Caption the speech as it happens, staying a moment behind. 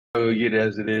Bhagavad Gita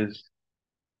as it is,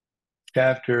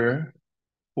 chapter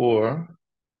 4,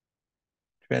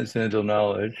 Transcendental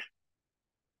Knowledge,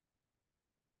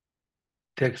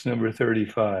 text number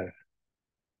 35.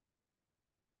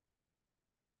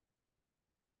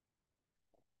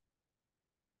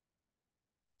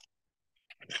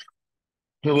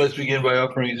 So let's begin by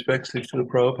offering respects to the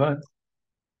Prabhupada.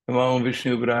 Namo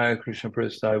Vishnu Padaya Krishna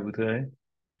Prasthaya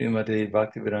Srimate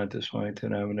Bhaktivedanta Swami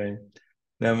Namane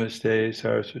Namaste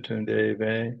Saraswati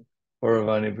Deve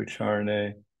Auravani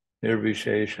Pacharne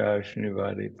Nirvishesha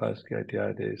Srinivadi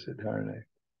Paskatyade Satarne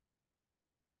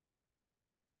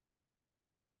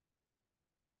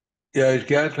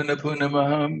Yajgatana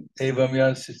Punamaham Evam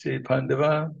Yasise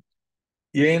Pandava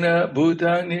Yena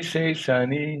Bhutani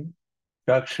Sheshani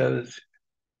Rakshas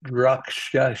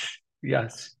Rakshas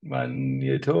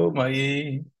Manyato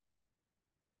Mayi.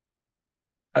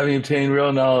 Having obtained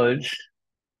real knowledge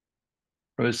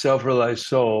from a self-realized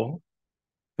soul,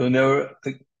 you'll never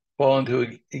fall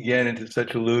into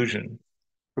such illusion.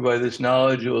 For by this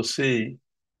knowledge you will see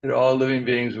that all living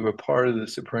beings are a part of the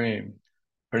Supreme,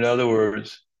 or in other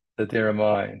words, that they are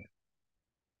mine.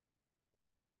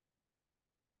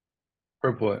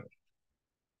 Purport.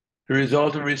 The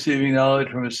result of receiving knowledge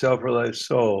from a self-realized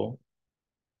soul,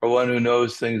 or one who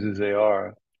knows things as they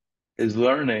are, is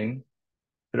learning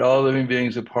that all living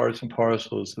beings are parts and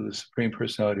parcels of the Supreme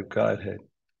Personality of Godhead,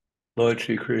 Lord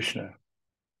Sri Krishna.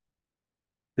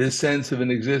 This sense of an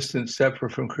existence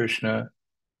separate from Krishna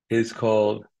is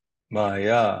called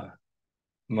Maya.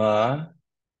 Ma,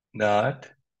 not,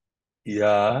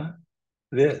 ya,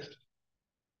 this.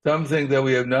 Some think that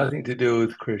we have nothing to do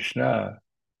with Krishna,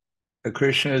 that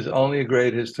Krishna is only a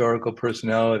great historical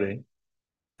personality,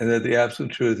 and that the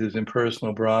absolute truth is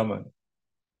impersonal Brahman.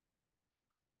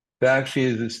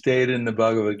 Actually, as stated in the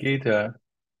Bhagavad Gita,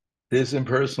 this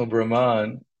impersonal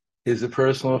Brahman is the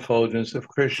personal effulgence of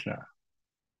Krishna.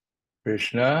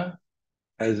 Krishna,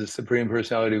 as the Supreme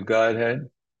Personality of Godhead,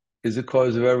 is the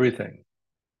cause of everything.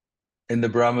 In the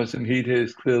Brahma Samhita, it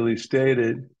is clearly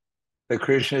stated that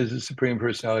Krishna is the Supreme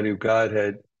Personality of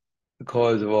Godhead, the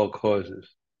cause of all causes.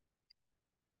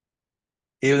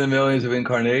 Even the millions of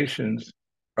incarnations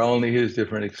are only his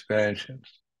different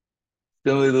expansions.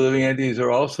 Similarly, the living entities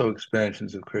are also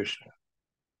expansions of Krishna.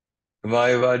 The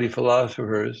Mayavadi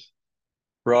philosophers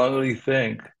wrongly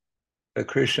think that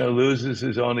Krishna loses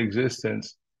his own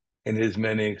existence in his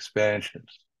many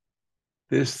expansions.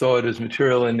 This thought is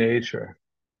material in nature.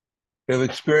 We have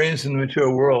experience in the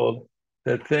material world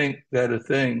that a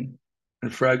thing,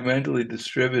 when fragmentally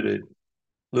distributed,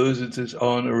 loses its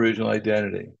own original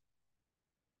identity.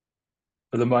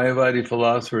 But the Mayavadi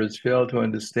philosophers fail to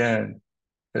understand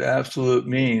that absolute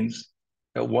means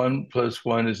that 1 plus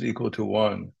 1 is equal to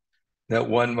 1, that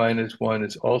 1 minus 1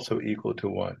 is also equal to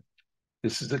 1.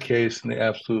 This is the case in the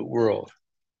absolute world.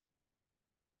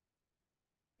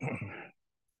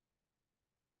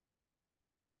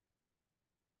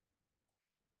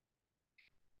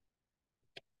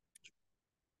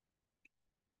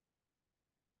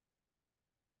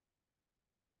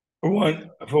 For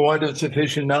want of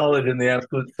sufficient knowledge in the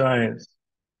absolute science,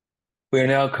 we are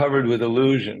now covered with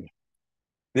illusion.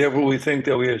 Therefore, we think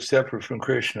that we are separate from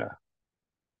Krishna.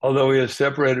 Although we are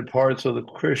separated parts of the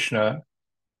Krishna,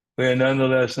 we are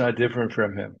nonetheless not different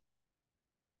from him.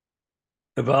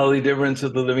 The bodily difference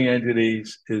of the living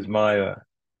entities is Maya,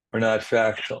 or not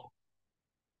factual.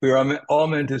 We are all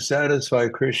meant to satisfy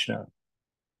Krishna.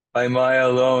 By Maya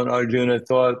alone, Arjuna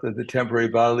thought that the temporary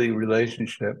bodily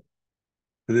relationship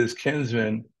with his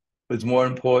kinsman was more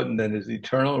important than his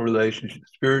eternal relationship,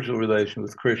 spiritual relation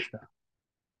with Krishna.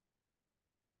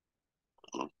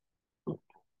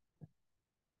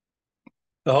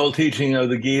 The whole teaching of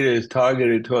the Gita is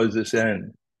targeted towards this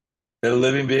end, that a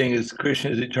living being is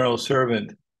Krishna's eternal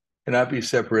servant, cannot be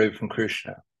separated from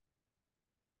Krishna.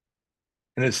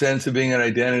 In the sense of being an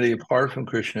identity apart from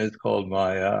Krishna, it's called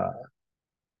Maya.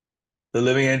 The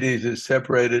living entities are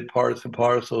separated parts and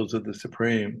parcels of the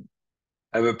Supreme,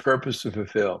 have a purpose to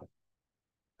fulfill.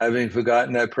 Having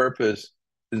forgotten that purpose,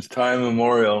 since time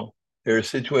immemorial, they are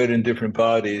situated in different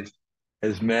bodies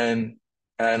as men,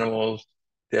 animals,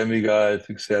 demigods,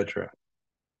 etc.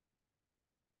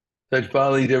 Such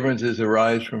bodily differences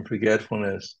arise from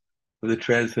forgetfulness of the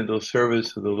transcendental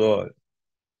service of the Lord.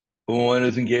 But when one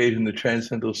is engaged in the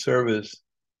transcendental service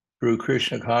through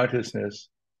Krishna consciousness,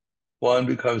 one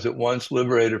becomes at once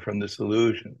liberated from this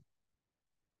illusion.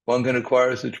 One can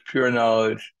acquire such pure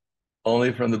knowledge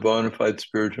only from the bona fide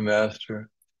spiritual master,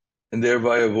 and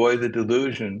thereby avoid the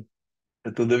delusion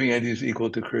that the living entity is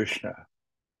equal to Krishna.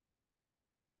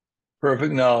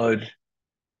 Perfect knowledge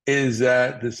is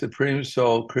that the Supreme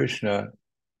Soul, Krishna,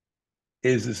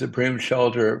 is the supreme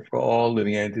shelter for all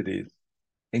living entities.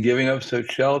 In giving up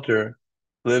such shelter,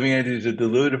 living entities are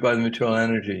deluded by the material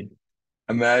energy,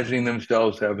 imagining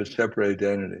themselves to have a separate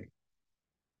identity.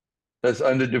 Thus,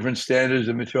 under different standards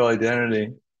of material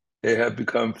identity, they have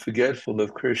become forgetful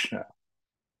of Krishna.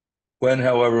 When,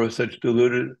 however, such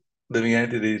deluded living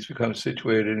entities become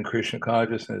situated in Krishna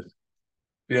consciousness,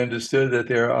 be understood that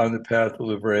they are on the path of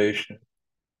liberation,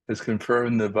 as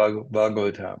confirmed in the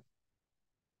Bhagavatam.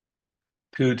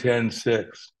 2.10.6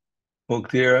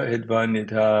 Muktira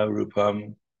hidvanyata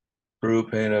rupam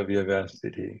rupena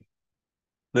vyavastiti.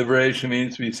 Liberation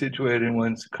means to be situated in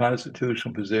one's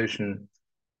constitutional position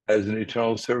as an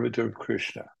eternal servitor of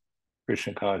Krishna,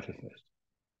 Krishna consciousness.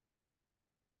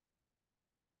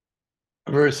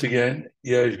 Verse again,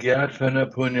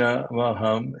 Yajgyatfana punya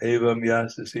maham evam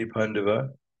yasasi pandava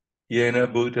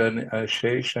yena bhutan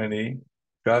asheshani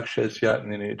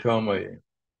rakshasyatmini tomayi.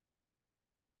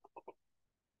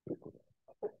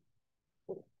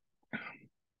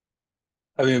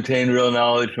 Having obtained real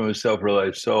knowledge from a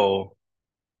self-realized soul,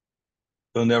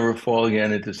 you'll never fall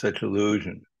again into such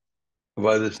illusion.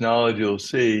 By this knowledge, you'll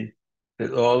see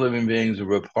that all living beings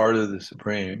are a part of the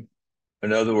Supreme.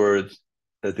 In other words,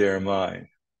 that they are mine.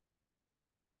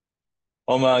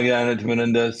 Om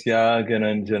Agyanatmanandasya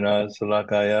Gananjana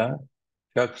Salakaya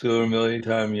Chaksur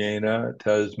Militam Yena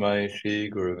Tasmai Shri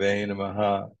Gurave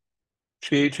Namaha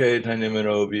Shri Chaitanya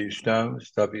Manobhishtam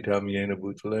Stapitam Yena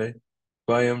Bhutale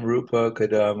Svayam Rupa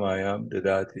Kadamayam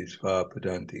Dadati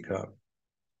Svapadantikam.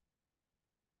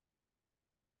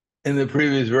 In the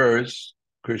previous verse,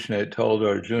 Krishna had told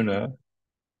Arjuna,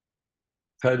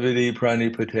 Tadvidi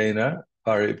Pranipatena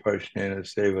Pariparshnena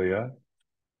Sevaya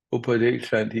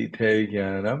Upadekshanti Te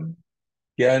Jnanam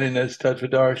Jnaninas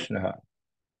Tattvadarshanaha.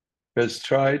 Just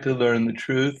try to learn the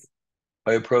truth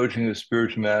by approaching the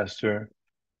spiritual master,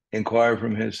 inquire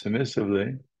from him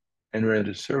submissively, and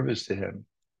render service to him.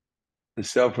 The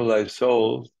self-realized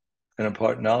souls can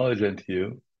impart knowledge unto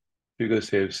you because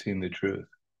they have seen the truth.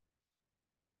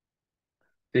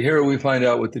 So here we find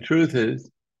out what the truth is.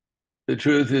 The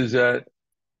truth is that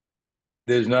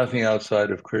there's nothing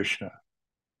outside of Krishna.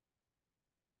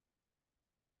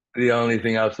 The only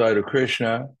thing outside of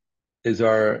Krishna is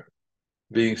our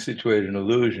being situated in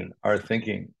illusion, our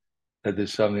thinking that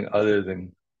there's something other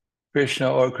than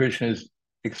Krishna or Krishna's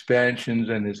expansions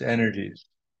and his energies.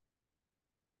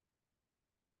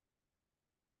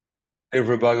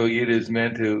 Therefore, Bhagavad Gita is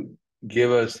meant to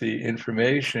give us the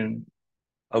information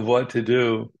of what to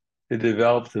do to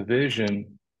develop the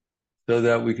vision so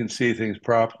that we can see things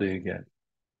properly again.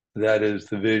 That is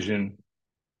the vision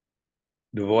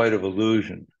devoid of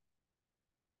illusion.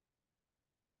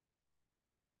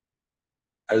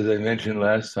 As I mentioned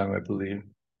last time, I believe,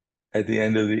 at the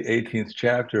end of the 18th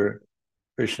chapter,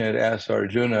 Krishna had asked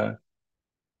Arjuna,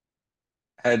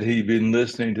 had he been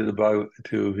listening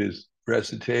to his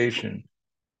recitation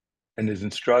and his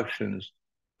instructions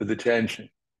with attention.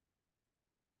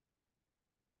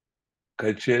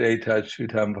 Kachit etat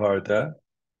shutam bharta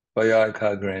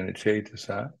vayakagrana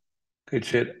chetasa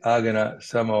kachit agana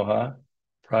samoha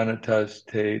pranatas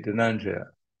te dhananjaya.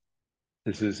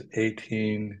 This is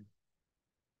 69,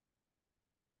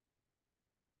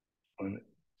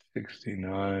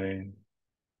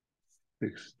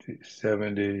 60,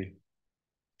 70,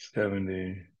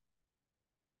 70,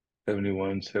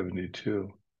 71,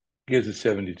 72. He gives it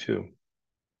 72,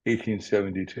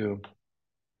 1872.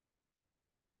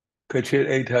 Kachit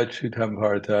etat shutam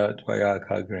bharta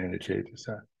tvayakagrana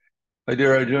chetasa. My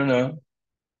dear Arjuna,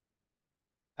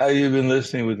 have you been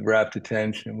listening with rapt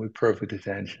attention, with perfect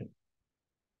attention?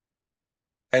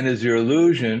 And is your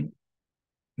illusion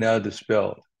now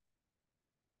dispelled?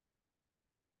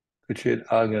 Kachit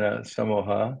agana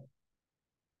samoha.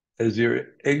 Is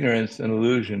your ignorance and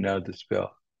illusion now dispelled?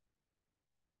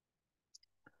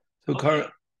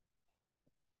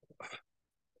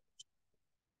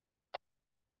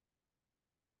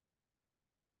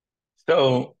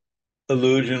 So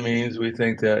illusion means we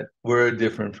think that we're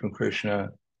different from Krishna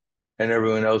and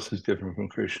everyone else is different from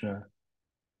Krishna,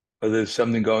 or there's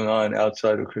something going on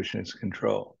outside of Krishna's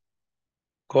control.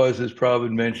 Of course, as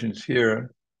Prabhupada mentions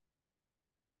here,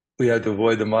 we have to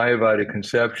avoid the Mayavadi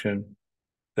conception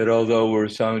that although we're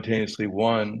simultaneously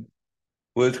one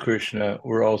with Krishna,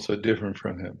 we're also different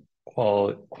from him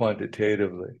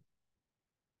quantitatively.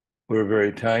 We're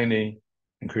very tiny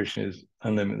and Krishna is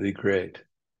unlimitedly great.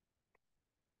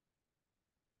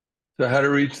 So how to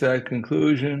reach that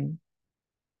conclusion?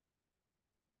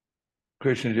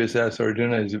 Krishna just asked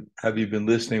Arjuna, have you been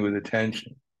listening with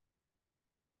attention?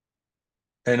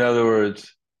 In other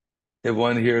words, if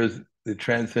one hears the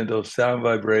transcendental sound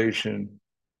vibration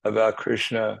about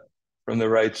Krishna from the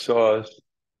right source,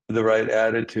 the right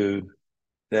attitude,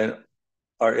 then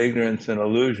our ignorance and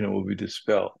illusion will be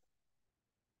dispelled.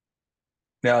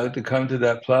 Now, to come to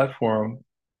that platform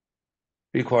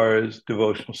requires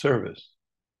devotional service,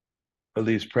 or at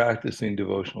least practicing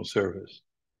devotional service.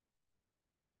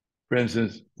 For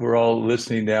instance, we're all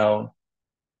listening now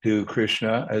to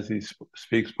Krishna as he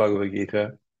speaks Bhagavad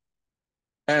Gita.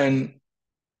 And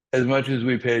as much as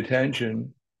we pay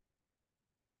attention,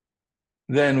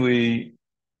 then we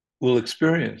will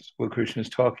experience what Krishna is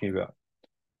talking about.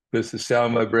 Because the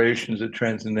sound vibrations are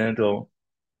transcendental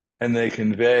and they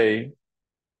convey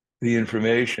the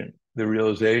information, the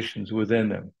realizations within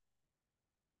them.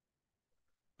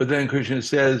 But then Krishna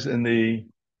says in the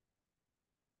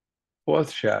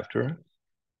 4th chapter,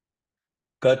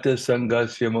 Gata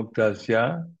Sangasya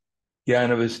Muktasya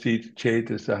Jnanavastit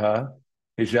Chetasaha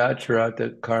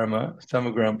Ijacharata Karma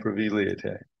Samagram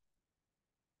Praviliyate.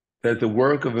 That the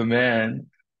work of a man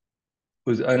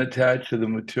who is unattached to the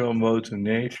material modes of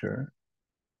nature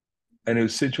and who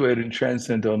is situated in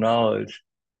transcendental knowledge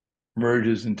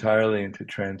merges entirely into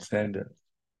transcendence.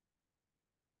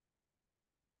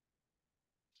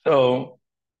 So,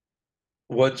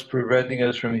 what's preventing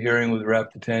us from hearing with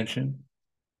rapt attention?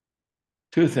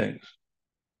 2 things.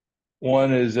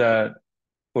 One is that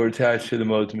we're attached to the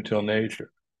modes of material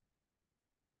nature.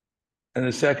 And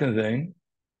the second thing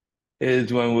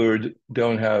is when we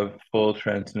don't have full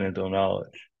transcendental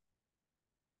knowledge.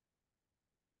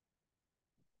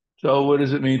 So what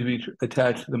does it mean to be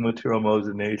attached to the material modes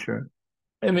of nature?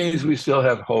 It means we still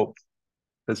have hope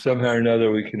that somehow or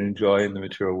another we can enjoy in the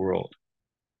material world.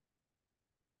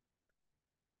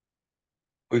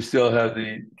 We still have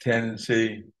the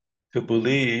tendency to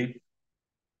believe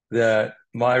that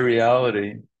my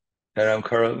reality that I'm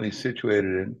currently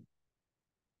situated in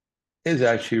is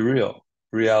actually real.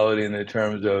 Reality in the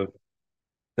terms of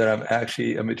that I'm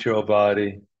actually a material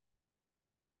body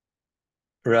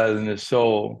rather than a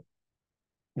soul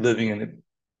living in a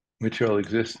material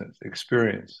existence,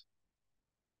 experience.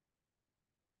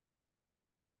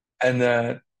 And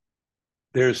that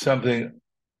there's something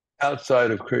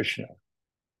outside of Krishna,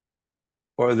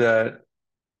 or that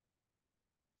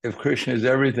if Krishna is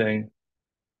everything,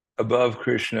 above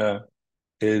Krishna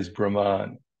is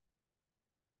Brahman.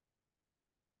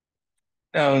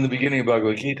 Now, in the beginning of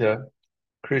Bhagavad Gita,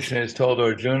 Krishna has told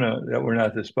Arjuna that we're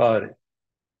not this body.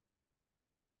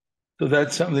 So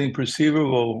that's something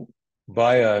perceivable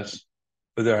by us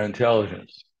with our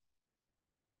intelligence.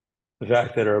 The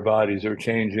fact that our bodies are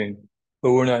changing,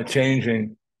 but we're not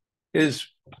changing, is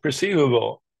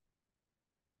perceivable.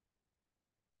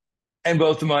 And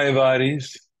both the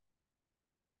Mayavadis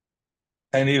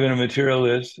and even a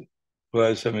materialist who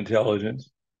has some intelligence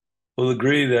will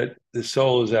agree that the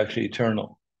soul is actually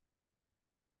eternal.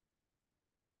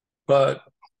 But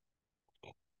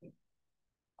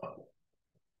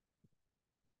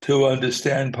to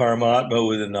understand Paramatma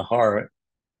within the heart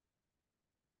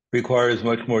requires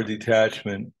much more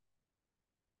detachment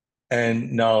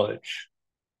and knowledge.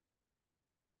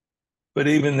 But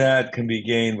even that can be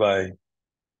gained by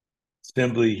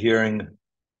simply hearing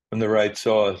from the right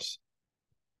source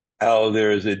how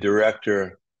there is a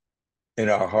director in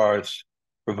our hearts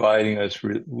providing us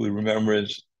with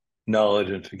remembrance, knowledge,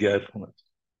 and forgetfulness.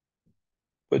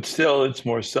 But still, it's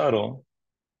more subtle.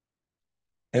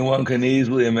 And one can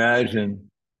easily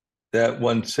imagine that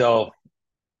oneself,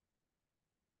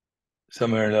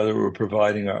 somehow or another, we're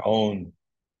providing our own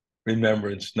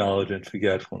remembrance, knowledge, and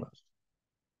forgetfulness.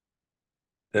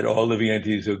 That all living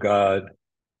entities are God,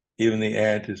 even the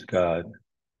ant is God,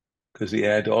 because the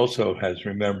ant also has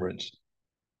remembrance,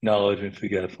 knowledge, and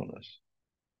forgetfulness.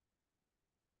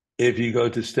 If you go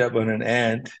to step on an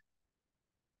ant,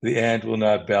 the ant will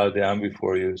not bow down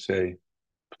before you and say,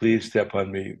 please step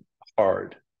on me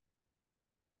hard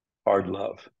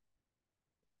love.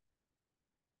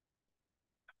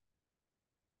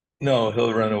 No,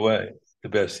 he'll run away the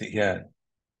best he can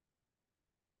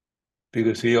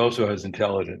because he also has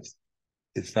intelligence.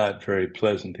 It's not very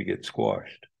pleasant to get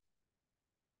squashed.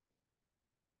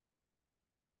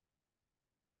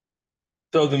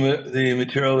 So the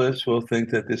materialists will think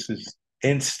that this is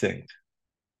instinct,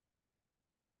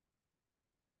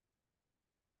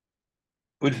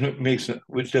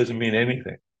 which doesn't mean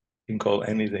anything. You can call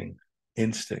anything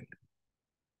instinct.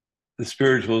 The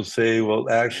spirituals say, well,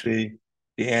 actually,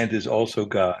 the ant is also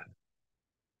God.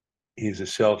 He's a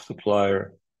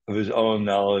self-supplier of his own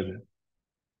knowledge,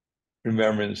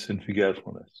 remembrance, and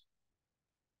forgetfulness.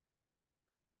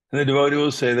 And the devotee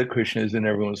will say that Krishna is in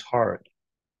everyone's heart,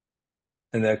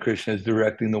 and that Krishna is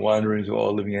directing the wanderings of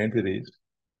all living entities.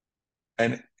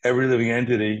 And every living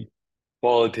entity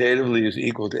qualitatively is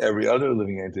equal to every other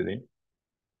living entity,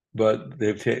 but they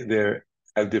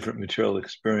have different material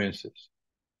experiences.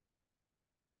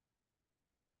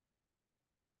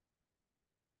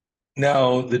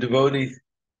 Now, the devotee,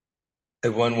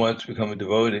 if one wants to become a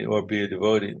devotee or be a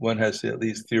devotee, one has to at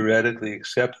least theoretically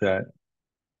accept that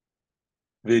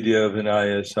vidya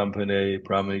vinaya sampane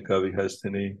brahmanika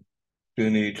vihastani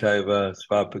shuni chaiva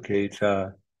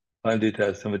svapakecha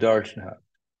pandita samadarshana,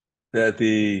 that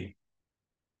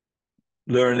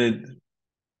learned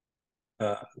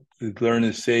uh, the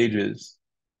learned sages,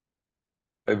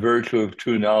 by virtue of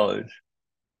true knowledge,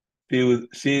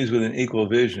 sees with an equal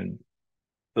vision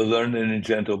the learned and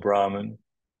gentle Brahmin,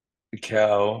 the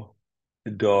cow,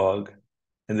 the dog,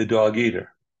 and the dog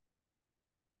eater.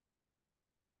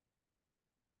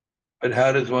 But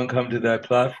how does one come to that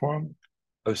platform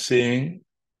of seeing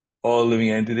all living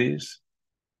entities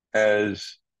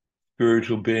as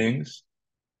spiritual beings,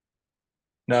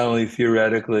 not only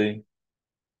theoretically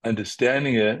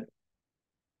understanding it,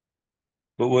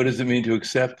 but what does it mean to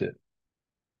accept it?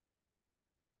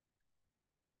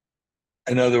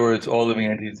 In other words, all living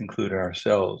entities include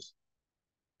ourselves,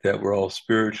 that we're all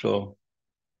spiritual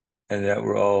and that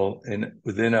we're all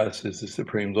within us is the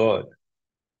Supreme Lord.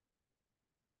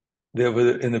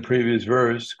 Therefore, in the previous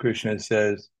verse, Krishna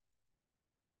says,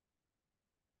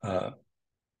 what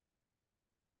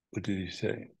did he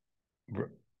say?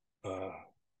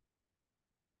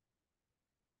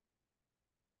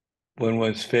 When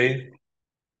one's faith,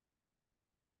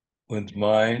 one's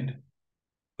mind,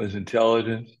 one's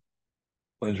intelligence,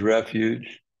 one's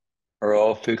refuge are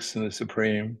all fixed in the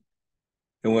Supreme,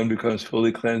 and one becomes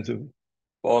fully cleansed of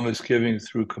all misgivings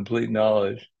through complete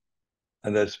knowledge,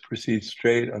 and thus proceeds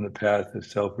straight on the path of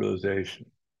self-realization.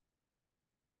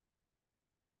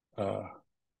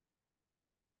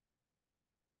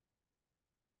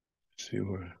 See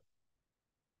where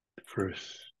the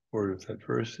first word of that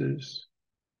verse is.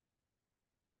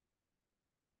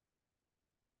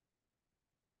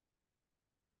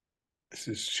 This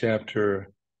is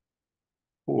chapter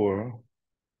 4.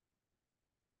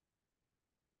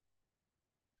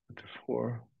 Chapter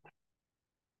 4.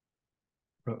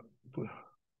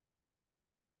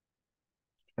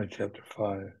 Chapter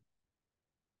 5.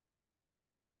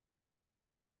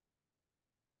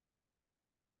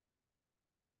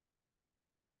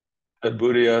 Tad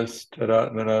buddhiyas, tad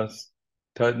atmanas,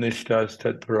 tad nishtas,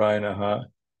 tad parayanaha,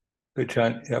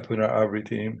 gachant yapuna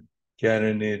avritim,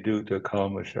 jnanani duta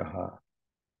kalmashaha.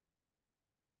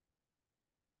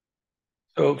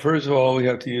 So first of all, we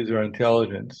have to use our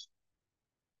intelligence.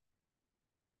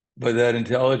 But that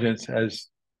intelligence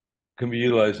can be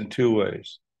utilized in two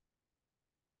ways.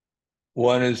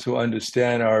 One is to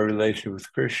understand our relationship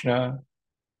with Krishna,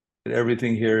 that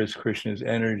everything here is Krishna's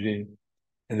energy,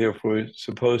 and therefore it's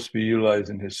supposed to be utilized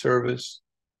in his service,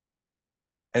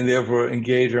 and therefore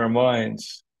engage our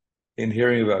minds in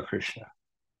hearing about Krishna.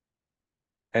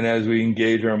 And as we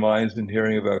engage our minds in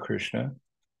hearing about Krishna,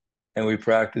 and we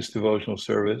practice devotional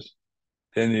service,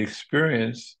 then the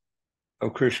experience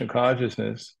of Krishna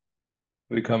consciousness,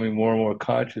 becoming more and more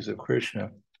conscious of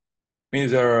Krishna,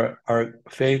 means our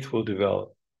faith will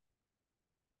develop.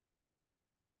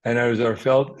 And as our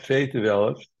faith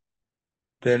develops,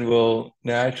 then we'll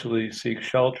naturally seek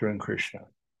shelter in Krishna.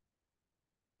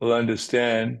 We'll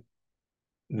understand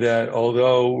that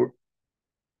although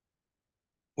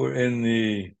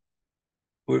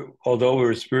although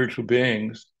we're spiritual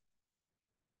beings,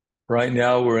 right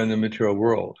now we're in the material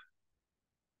world.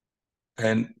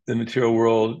 And the material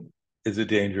world is a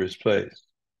dangerous place.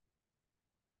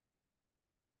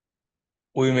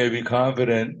 We may be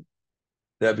confident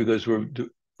that because we're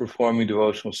performing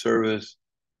devotional service,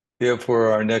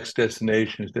 therefore our next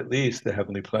destination is at least the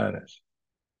heavenly planets.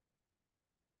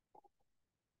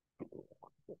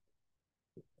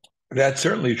 That's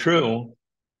certainly true.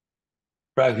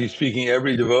 Practically speaking,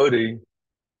 every devotee,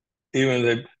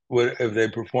 even if they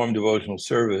perform devotional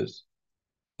service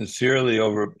sincerely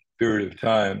over a period of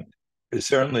time, is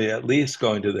certainly at least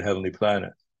going to the heavenly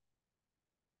planet.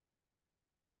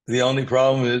 The only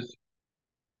problem is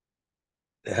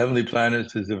the heavenly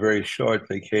planets is a very short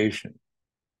vacation,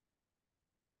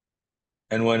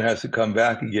 and one has to come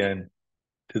back again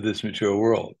to this material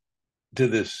world, to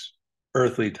this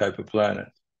earthly type of planet.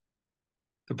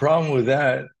 The problem with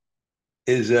that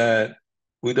is that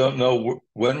we don't know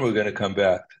when we're going to come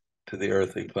back to the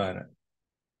earthly planet.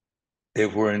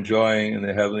 If we're enjoying in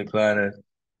the heavenly planet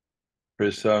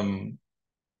for some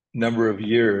number of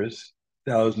years,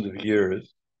 thousands of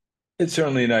years, it's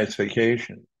certainly a nice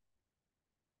vacation.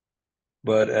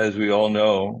 But as we all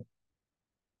know,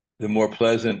 the more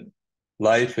pleasant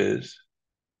life is,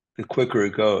 the quicker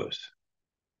it goes.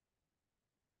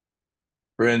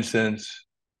 For instance,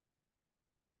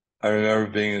 I remember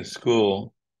being in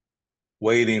school,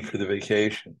 waiting for the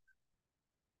vacation.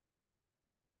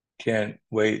 Can't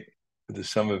wait for the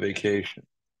summer vacation.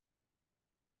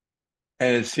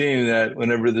 And it seemed that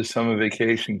whenever the summer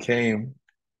vacation came,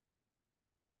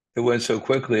 it went so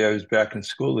quickly, I was back in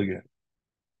school again.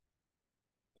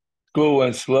 School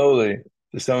went slowly.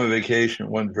 The summer vacation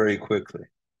went very quickly.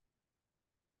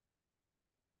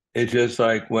 It's just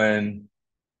like when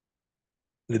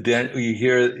you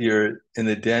hear you're in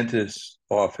the dentist's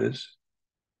office,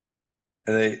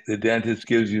 and the dentist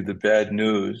gives you the bad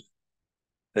news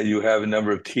that you have a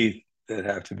number of teeth that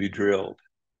have to be drilled.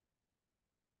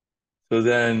 So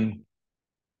then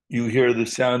you hear the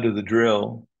sound of the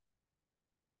drill,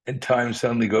 and time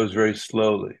suddenly goes very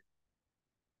slowly.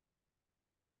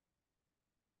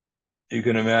 You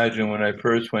can imagine when I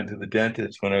first went to the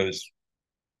dentist when I was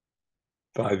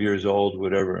 5 years old,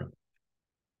 whatever,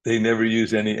 they never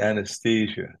used any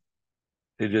anesthesia.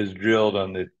 They just drilled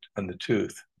on the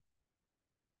tooth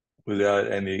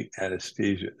without any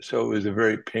anesthesia. So it was a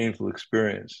very painful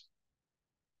experience.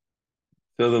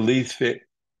 So the least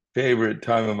favorite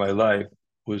time of my life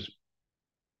was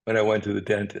when I went to the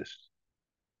dentist.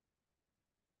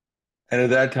 And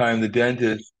at that time, the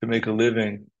dentist, to make a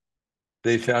living,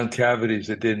 they found cavities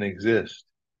that didn't exist.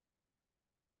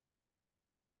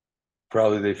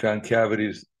 Probably they found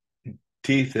cavities,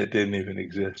 teeth that didn't even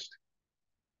exist.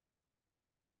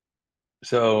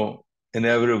 So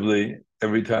inevitably,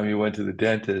 every time you went to the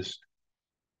dentist,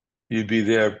 you'd be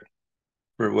there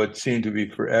for what seemed to be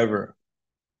forever,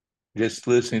 just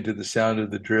listening to the sound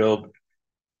of the drill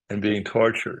and being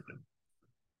tortured.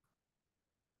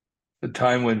 The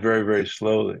time went very, very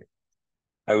slowly.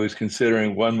 I was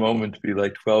considering one moment to be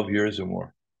like 12 years or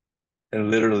more.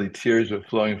 And literally tears were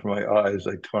flowing from my eyes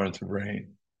like torrents of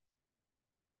rain.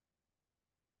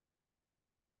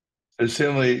 So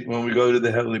similarly, when we go to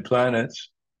the heavenly planets,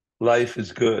 life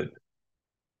is good.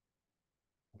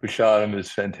 Prasadam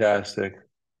is fantastic.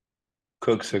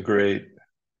 Cooks are great.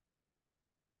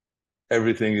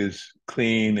 Everything is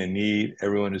clean and neat.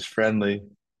 Everyone is friendly.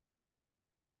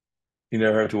 You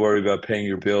never have to worry about paying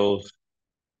your bills.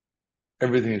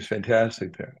 Everything is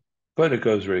fantastic there. But it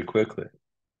goes very quickly,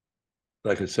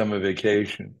 like a summer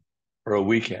vacation or a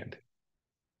weekend.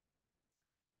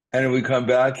 And if we come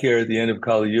back here at the end of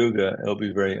Kali Yuga, it'll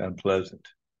be very unpleasant.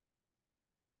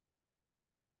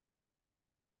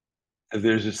 If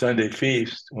there's a Sunday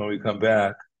feast when we come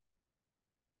back,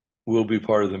 we'll be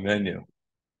part of the menu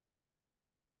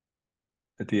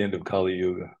at the end of Kali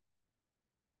Yuga.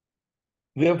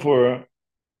 Therefore,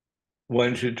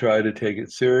 one should try to take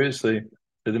it seriously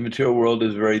that the material world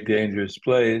is a very dangerous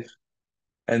place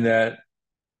and that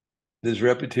this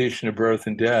repetition of birth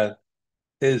and death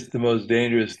is the most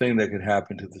dangerous thing that could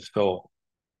happen to the soul.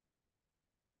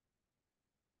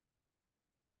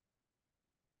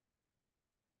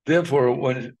 Therefore,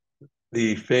 when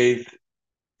the faith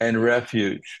and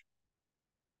refuge,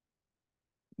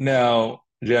 now,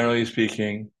 generally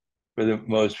speaking, for the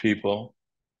most people,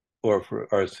 or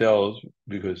for ourselves,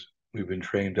 because we've been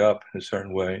trained up in a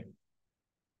certain way,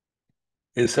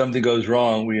 if something goes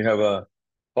wrong, we have a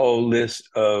whole list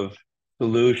of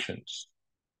solutions.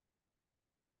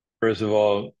 First of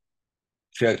all,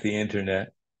 check the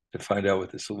internet to find out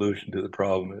what the solution to the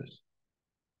problem is.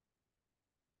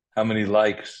 How many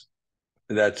likes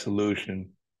for that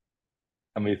solution?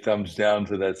 How many thumbs down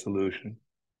for that solution?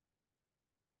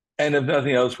 And if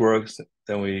nothing else works,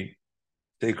 then we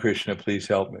say, Krishna, please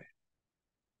help me.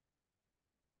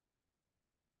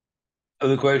 So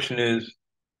the question is,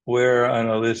 where on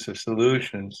a list of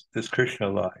solutions does Krishna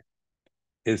lie?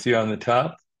 Is he on the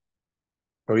top,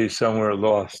 or is he somewhere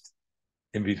lost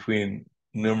in between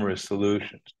numerous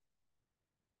solutions?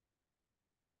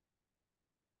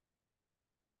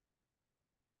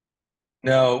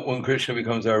 Now, when Krishna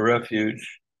becomes our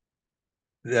refuge,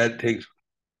 that takes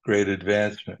great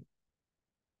advancement.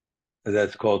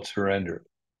 That's called surrender.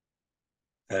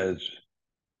 As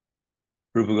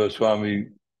Rupa Goswami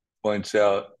points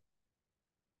out,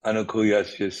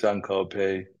 Anukulyasya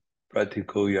sankalpe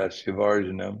pratikulyasya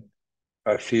varjanam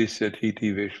rashisa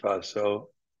titi vishvaso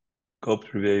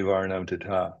goptrave varnam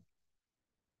tata.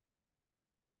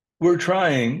 We're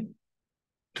trying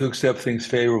to accept things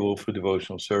favorable for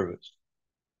devotional service.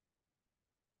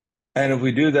 And if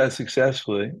we do that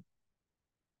successfully,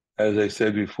 as I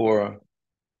said before,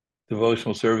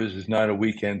 devotional service is not a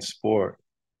weekend sport.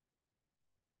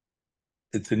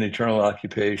 It's an eternal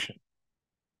occupation.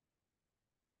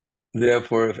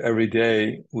 Therefore, if every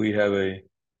day we have a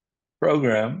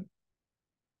program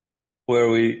where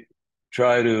we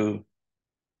try to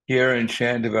hear and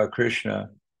chant about Krishna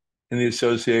in the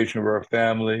association of our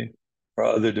family or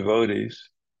other devotees.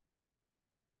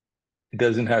 It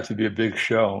doesn't have to be a big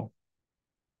show.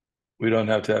 We don't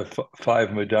have to have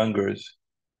five madungas,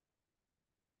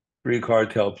 three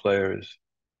cartel players,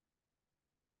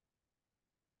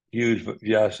 huge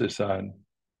Vyasasan,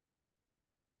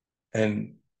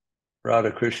 and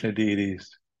Radha Krishna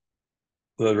deities,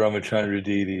 Lord Ramachandra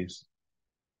deities,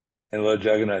 and Lord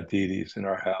Jagannath deities in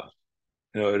our house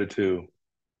in order to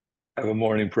have a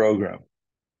morning program.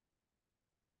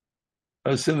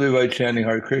 Simply by chanting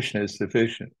Hare Krishna is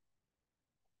sufficient.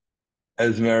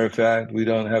 As a matter of fact, we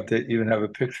don't have to even have a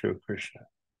picture of Krishna.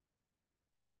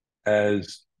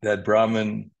 As that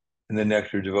Brahmin in the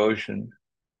Nectar Devotion,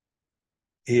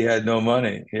 he had no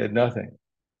money, he had nothing.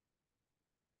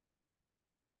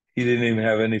 He didn't even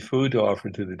have any food to offer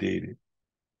to the deity.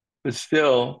 But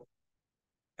still,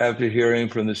 after hearing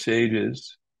from the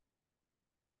sages,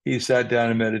 he sat down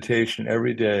in meditation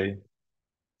every day,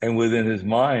 and within his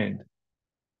mind,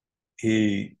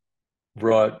 he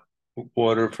brought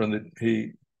water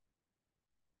he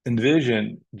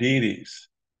envisioned deities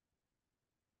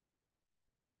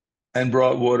and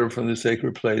brought water from the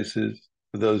sacred places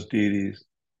for those deities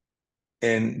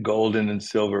in golden and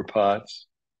silver pots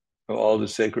from all the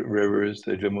sacred rivers,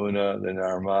 the Jamuna, the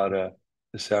Narmada,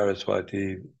 the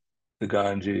Saraswati, the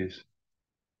Ganges.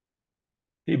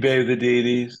 He bathed the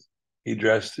deities, he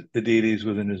dressed the deities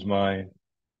within his mind,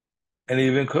 and he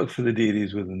even cooked for the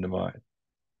deities within the mind.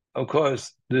 Of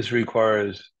course, this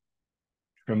requires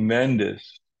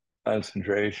tremendous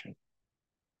concentration,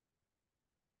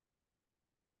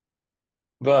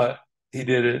 but he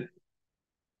did it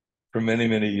for many,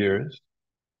 many years,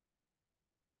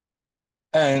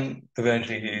 and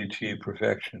eventually he achieved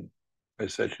perfection by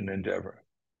such an endeavor.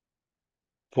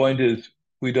 Point is,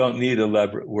 we don't need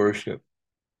elaborate worship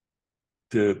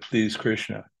to please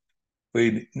Krishna.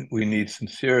 We need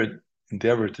sincere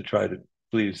endeavor to try to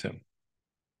please him.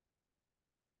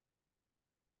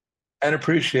 And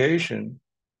appreciation,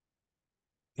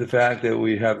 the fact that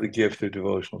we have the gift of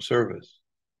devotional service.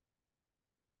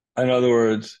 In other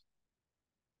words,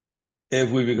 if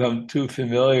we become too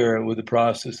familiar with the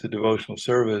process of devotional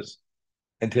service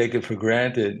and take it for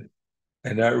granted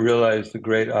and not realize the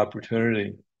great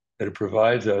opportunity that it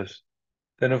provides us,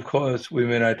 then of course we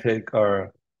may not take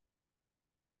our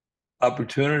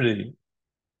opportunity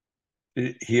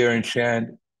to hear and chant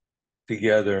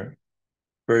together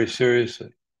very seriously.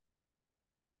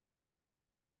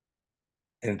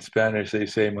 In Spanish, they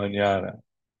say mañana.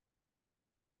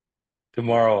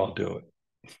 Tomorrow I'll do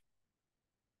it.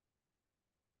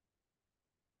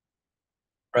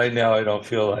 Right now I don't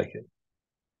feel like it.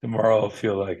 Tomorrow I'll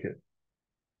feel like it.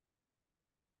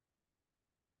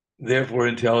 Therefore,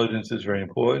 intelligence is very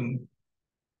important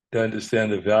to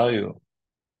understand the value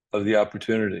of the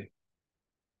opportunity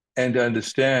and to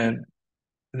understand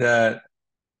that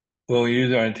when we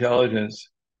use our intelligence,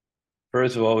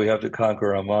 first of all, we have to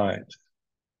conquer our minds.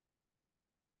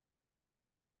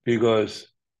 Because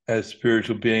as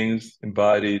spiritual beings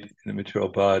embodied in the material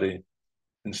body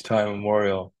since time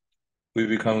immemorial, we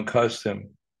become accustomed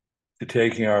to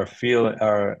taking our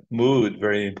mood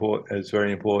as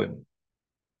very important.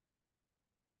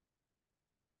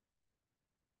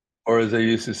 Or as I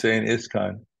used to say in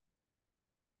ISKCON,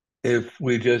 if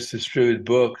we just distribute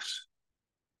books,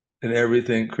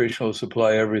 then Krishna will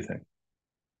supply everything.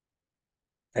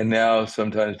 And now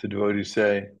sometimes the devotees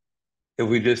say, if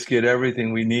we just get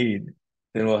everything we need,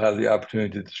 then we'll have the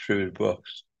opportunity to distribute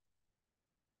books.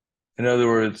 In other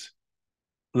words,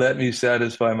 let me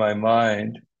satisfy my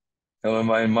mind, and when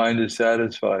my mind is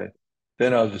satisfied,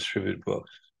 then I'll distribute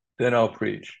books, then I'll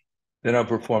preach, then I'll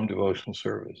perform devotional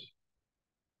service.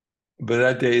 But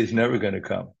that day is never going to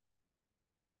come.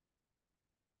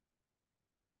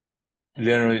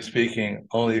 Generally speaking,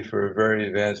 only for a very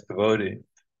advanced devotee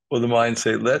will the mind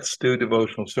say, let's do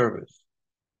devotional service.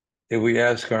 If we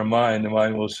ask our mind, the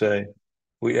mind will say,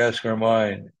 we ask our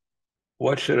mind,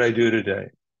 what should I do today?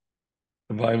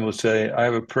 The mind will say, I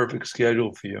have a perfect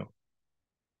schedule for you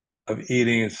of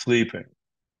eating and sleeping.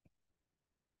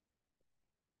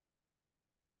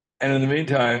 And in the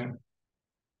meantime,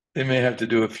 they may have to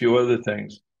do a few other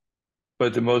things,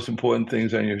 but the most important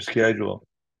things on your schedule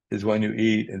is when you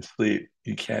eat and sleep.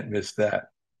 You can't miss that.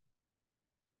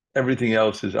 Everything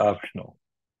else is optional.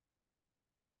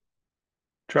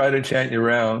 Try to chant your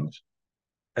rounds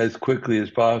as quickly as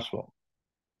possible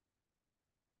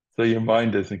so your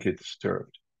mind doesn't get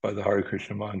disturbed by the Hare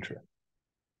Krishna mantra.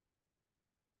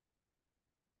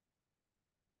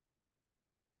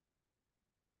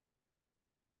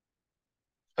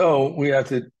 So we have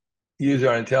to use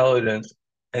our intelligence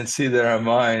and see that our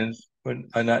minds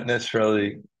are not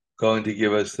necessarily going to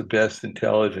give us the best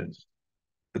intelligence,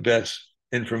 the best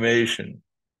information,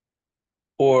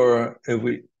 or if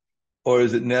we, or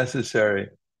is it necessary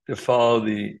to follow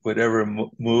the whatever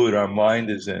mood our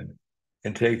mind is in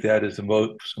and take that as the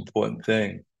most important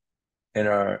thing in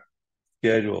our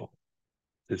schedule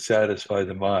to satisfy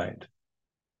the mind?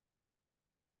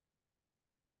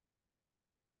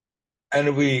 And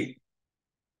if we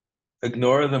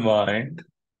ignore the mind,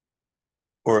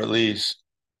 or at least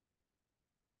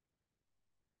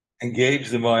engage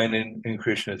the mind in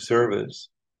Krishna's service,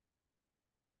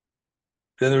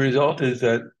 then the result is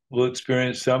that we'll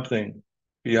experience something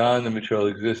beyond the material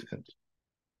existence.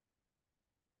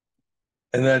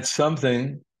 And that's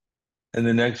something in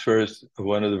the next verse of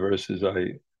one of the verses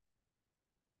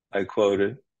I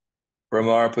quoted,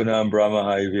 Brahmarpanam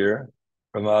Brahmahaivir,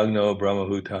 Brahmagno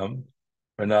Brahmahutam,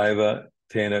 Pranaiva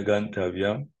Tena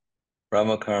Gantavyam,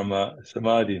 Brahmakarma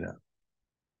Samadhina.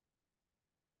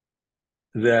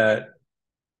 That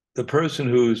the person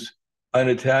who's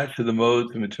unattached to the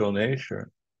modes of material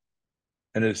nature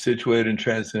and is situated in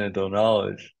transcendental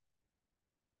knowledge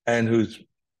and whose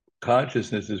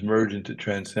consciousness is merged into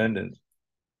transcendence,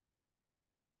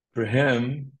 for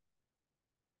him,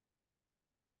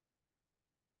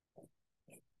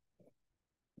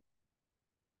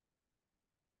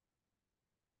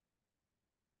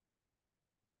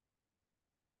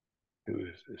 who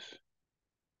is this?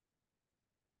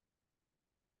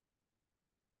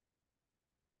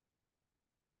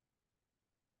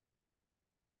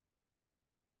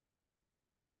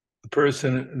 The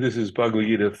person, this is Bhagavad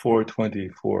Gita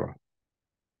 4:24.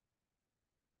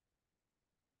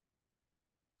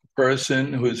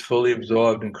 Person who is fully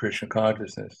absorbed in Krishna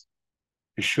consciousness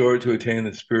is sure to attain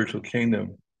the spiritual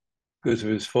kingdom because of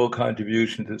his full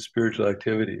contribution to spiritual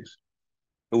activities,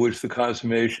 of which the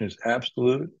consummation is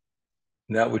absolute,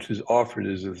 and that which is offered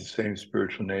is of the same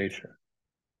spiritual nature.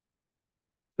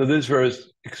 So this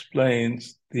verse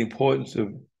explains the importance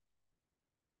of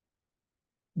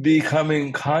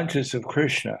becoming conscious of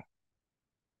Krishna.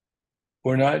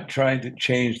 We're not trying to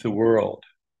change the world.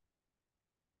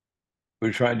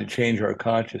 We're trying to change our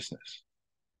consciousness.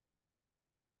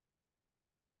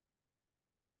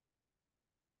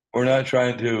 We're not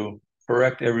trying to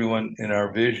correct everyone in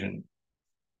our vision.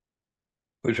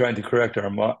 We're trying to correct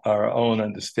our own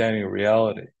understanding of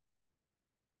reality.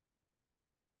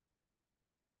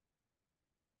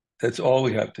 That's all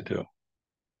we have to do.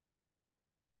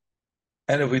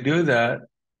 And if we do that,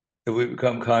 if we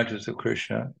become conscious of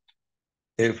Krishna,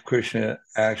 if Krishna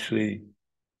actually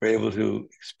we're able to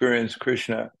experience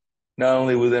Krishna not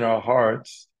only within our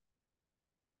hearts,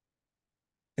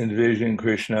 envision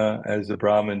Krishna as the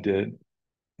Brahmin did,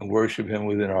 and worship him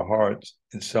within our hearts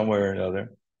in some way or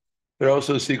another, but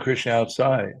also see Krishna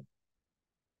outside,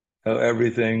 how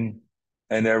everything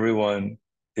and everyone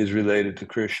is related to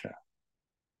Krishna.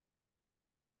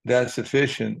 That's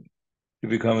sufficient to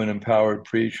become an empowered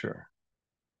preacher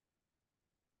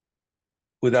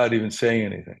without even saying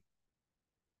anything.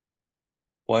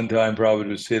 One time, Prabhupada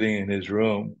was sitting in his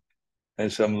room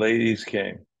and some ladies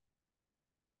came.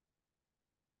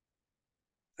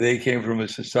 They came from a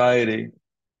society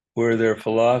where their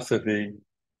philosophy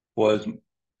was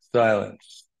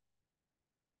silence.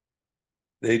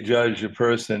 They judged a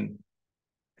person,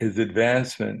 his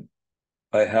advancement,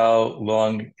 by how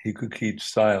long he could keep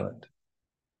silent.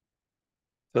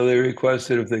 So they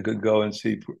requested if they could go and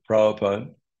see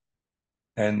Prabhupada,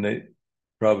 and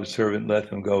Prabhupada's servant let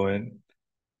them go in.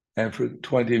 And for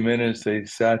 20 minutes, they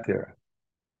sat there,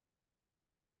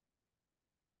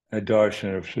 a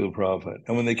darshan of Srila Prabhupada.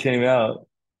 And when they came out,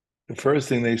 the first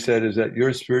thing they said is that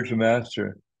your spiritual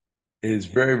master is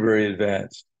very, very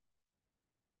advanced.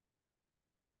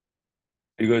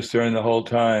 Because during the whole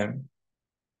time,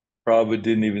 Prabhupada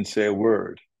didn't even say a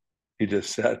word. He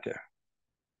just sat there.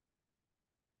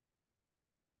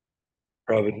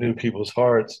 Prabhupada knew people's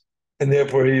hearts, and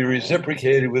therefore he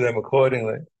reciprocated with them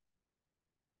accordingly.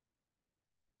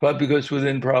 But because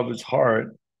within Prabhupada's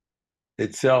heart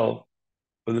itself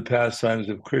were the pastimes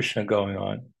of Krishna going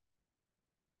on,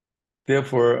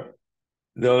 therefore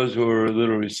those who were a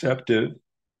little receptive,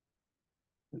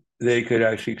 they could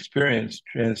actually experience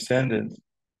transcendence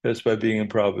just by being in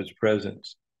Prabhupada's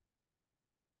presence.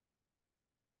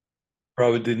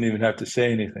 Prabhupada didn't even have to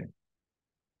say anything.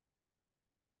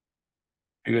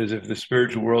 Because if the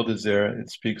spiritual world is there, it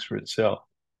speaks for itself.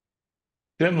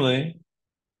 Similarly,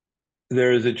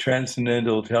 there is a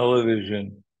transcendental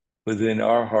television within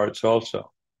our hearts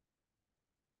also.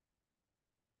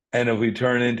 And if we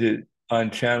turn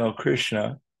on channel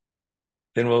Krishna,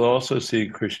 then we'll also see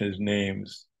Krishna's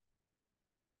names,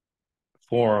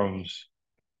 forms,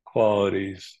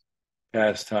 qualities,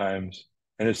 pastimes,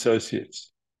 and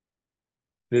associates.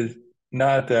 It's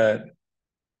not that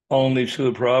only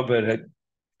Srila Prabhupada had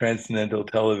transcendental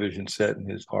television set in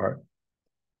his heart,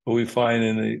 but we find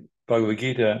in the Bhagavad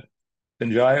Gita,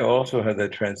 Sanjaya also had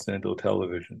that transcendental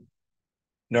television.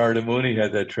 Narada Muni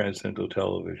had that transcendental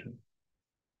television.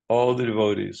 All the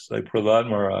devotees, like Prahlad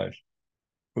Maharaj,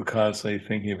 were constantly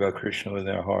thinking about Krishna with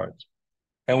their hearts.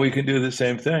 And we can do the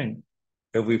same thing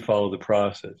if we follow the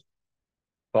process.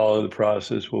 Follow the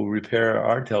process will repair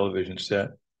our television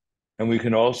set, and we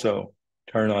can also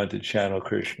turn on to channel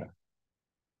Krishna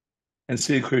and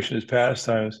see Krishna's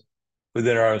pastimes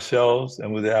within ourselves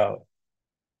and without.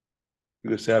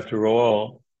 Because after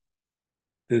all,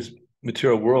 this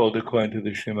material world, according to the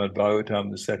Srimad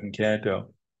Bhagavatam, the second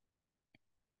canto,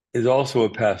 is also a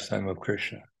pastime of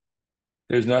Krishna.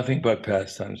 There's nothing but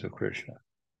pastimes of Krishna.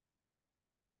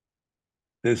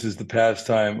 This is the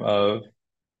pastime of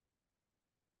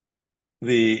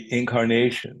the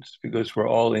incarnations, because we're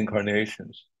all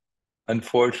incarnations.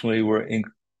 Unfortunately,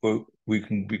 we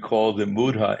can be called the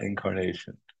Buddha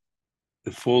incarnation,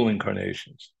 the full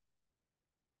incarnations.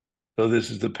 So this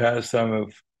is the pastime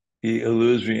of the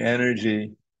illusory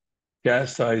energy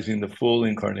chastising the full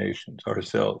incarnations,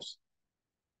 ourselves.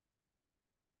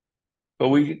 But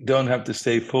we don't have to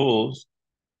stay fools.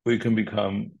 We can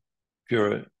become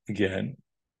pure again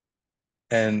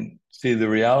and see the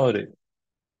reality.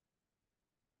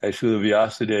 As Srila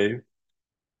Vyasadeva,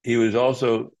 he was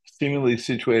also seemingly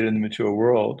situated in the material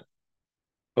world,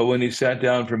 but when he sat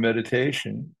down for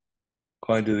meditation,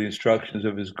 according to the instructions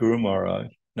of his Guru Maharaj,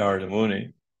 Narada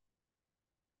Muni,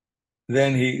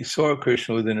 then he saw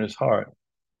Krishna within his heart.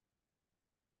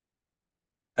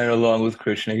 And along with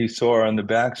Krishna, he saw on the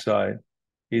backside,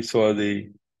 he saw the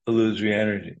illusory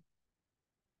energy.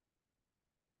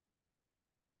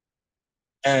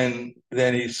 And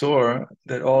then he saw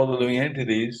that all the living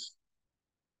entities,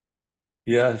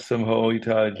 Yasamho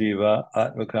Ita Jiva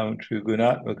Atmakam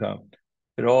Trigunatmakam,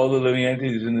 that all the living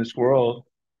entities in this world,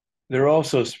 they're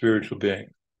also spiritual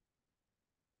beings.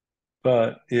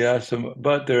 But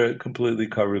they're completely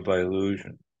covered by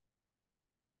illusion.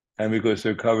 And because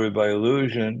they're covered by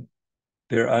illusion,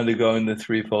 they're undergoing the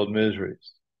threefold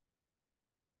miseries.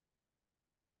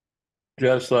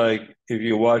 Just like if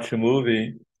you watch a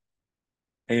movie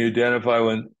and you identify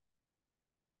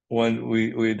when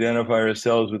we identify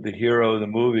ourselves with the hero of the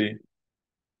movie,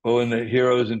 but when the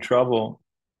hero's in trouble,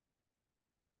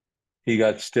 he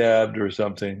got stabbed or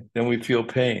something, then we feel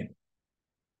pain.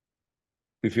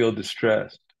 We feel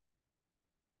distressed.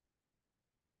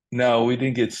 No, we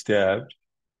didn't get stabbed.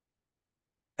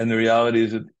 And the reality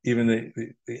is that even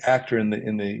the actor in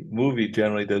the movie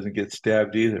generally doesn't get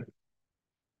stabbed either.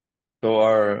 So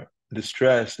our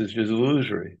distress is just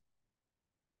illusory.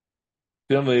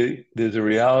 Similarly, there's a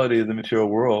reality of the material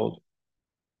world,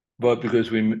 but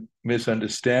because we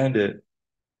misunderstand it,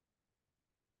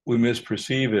 we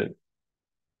misperceive it,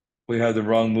 we have the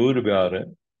wrong mood about it,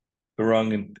 the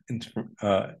wrong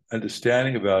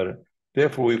understanding about it.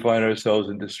 Therefore, we find ourselves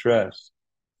in distress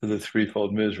for the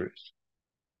threefold miseries.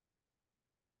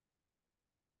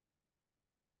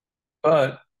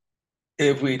 But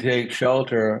if we take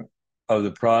shelter of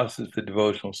the process, the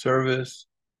devotional service,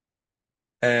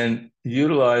 and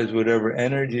utilize whatever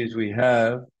energies we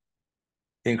have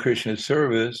in Krishna's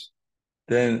service,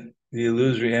 then the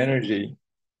illusory energy,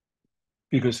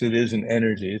 because it is an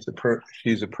energy,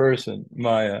 she's a person,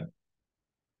 Maya,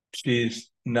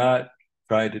 she's not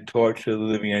trying to torture the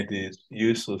living entities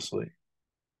uselessly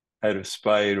out of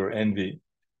spite or envy.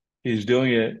 He's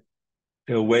doing it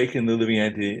to awaken the living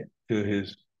entity to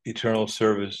his eternal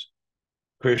service,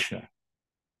 Krishna.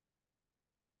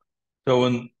 So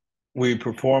when we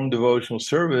perform devotional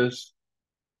service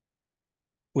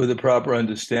with a proper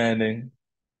understanding,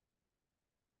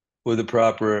 with a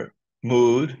proper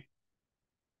mood,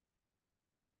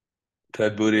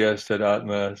 tad buddhiyas, tad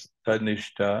atmas, tad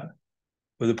nishta,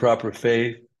 with a proper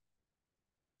faith,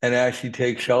 and actually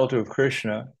take shelter of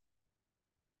Krishna,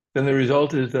 then the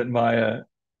result is that Maya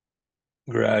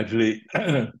gradually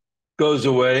goes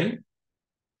away,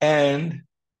 and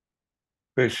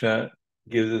Krishna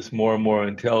gives us more and more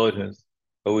intelligence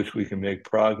by which we can make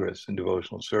progress in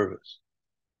devotional service.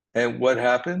 And what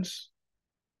happens?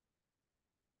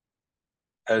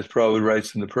 As Prabhupada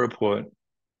writes in the purport,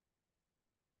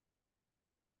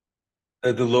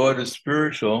 that the Lord is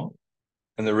spiritual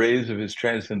and the rays of his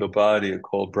transcendental body are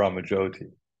called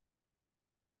Brahmajyoti,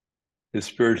 his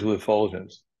spiritual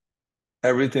effulgence.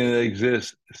 Everything that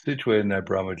exists is situated in that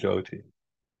Brahmajyoti.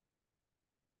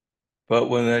 But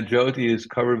when that Jyoti is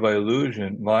covered by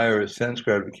illusion, Maya, or sense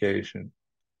gratification,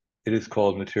 it is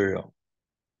called material.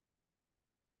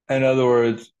 In other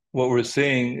words, what we're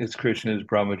seeing is Krishna's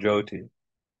Brahma Jyoti.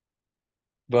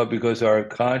 But because our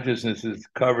consciousness is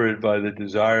covered by the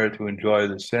desire to enjoy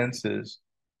the senses,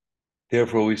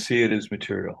 therefore we see it as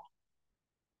material.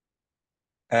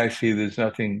 Actually, there's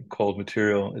nothing called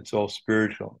material, it's all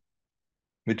spiritual.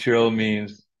 Material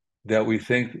means that we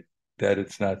think that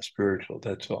it's not spiritual,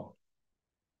 that's all.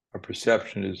 Our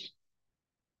perception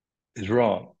is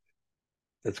wrong.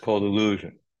 That's called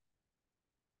illusion.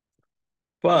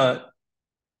 But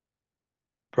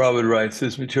Prabhupada writes,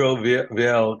 this material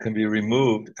veil can be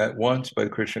removed at once by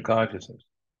Krishna consciousness.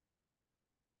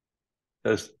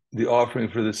 That's the offering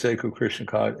for the sake of Krishna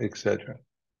consciousness, etc.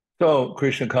 So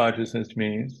Krishna consciousness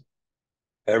means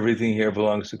everything here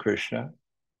belongs to Krishna.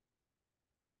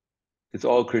 It's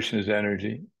all Krishna's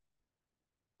energy.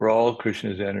 We're all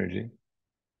Krishna's energy.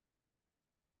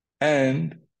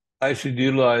 And I should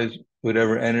utilize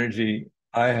whatever energy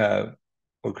I have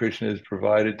or Krishna has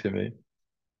provided to me.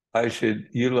 I should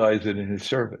utilize it in his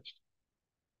service.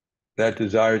 That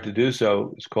desire to do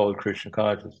so is called Krishna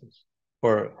consciousness.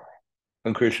 Or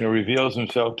when Krishna reveals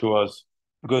himself to us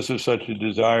because of such a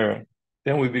desire,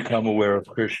 then we become aware of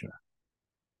Krishna.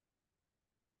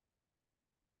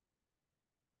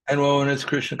 And when it's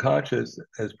Krishna conscious,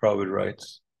 as Prabhupada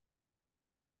writes,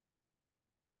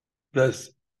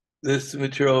 thus this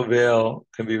material veil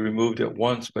can be removed at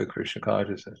once by Krishna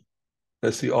consciousness.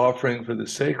 That's the offering for the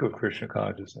sake of Krishna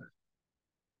consciousness.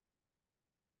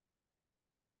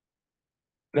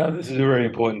 Now, this is a very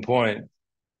important point.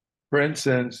 For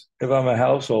instance, if I'm a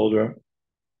householder,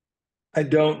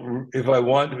 if I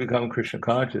want to become Krishna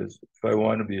conscious, if I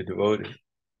want to be a devotee,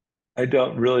 I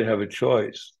don't really have a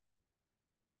choice.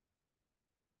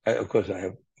 Of course,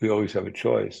 we always have a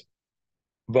choice.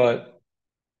 But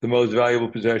the most valuable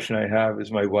possession I have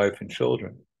is my wife and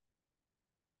children.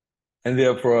 And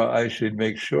therefore, I should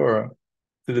make sure,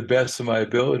 to the best of my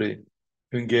ability,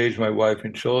 to engage my wife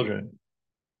and children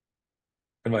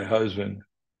and my husband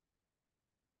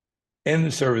in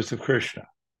the service of Krishna.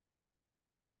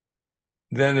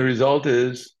 Then the result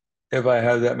is, if I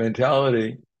have that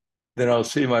mentality, then I'll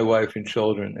see my wife and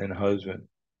children and husband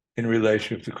in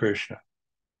relationship to Krishna.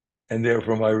 And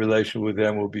therefore my relation with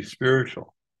them will be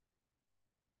spiritual.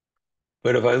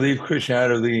 But if I leave Krishna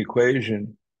out of the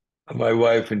equation of my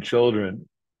wife and children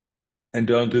and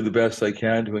don't do the best I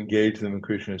can to engage them in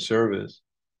Krishna's service,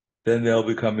 then they'll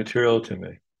become material to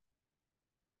me.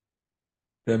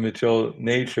 Then material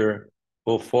nature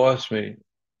will force me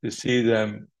to see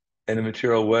them in a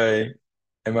material way,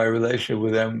 and my relationship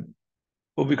with them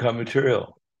will become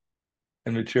material.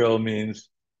 And material means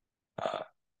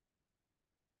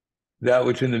that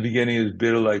which in the beginning is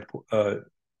bitter, like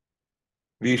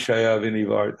Vishaya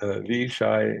Vinivar,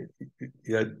 Vishaya,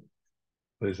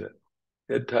 what is it?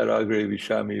 Yad Taragre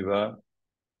Vishamiva,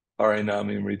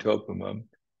 Harinami Mritopamam,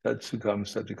 Tatsukam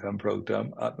Satikam Proktam,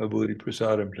 Atmabhuti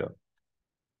Prasadam Jam.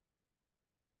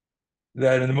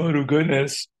 That in the mode of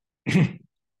goodness,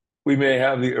 we may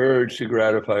have the urge to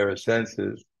gratify our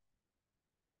senses,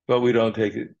 but we don't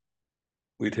take it.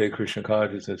 We take Krishna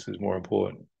consciousness as more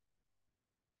important.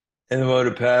 In the mode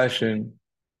of passion,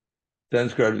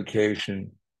 sense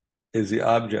gratification is the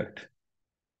object.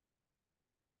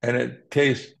 And it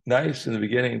tastes nice in the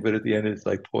beginning, but at the end it's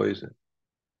like poison.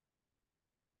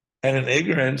 And in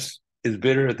ignorance, it's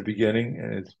bitter at the beginning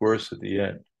and it's worse at the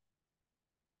end.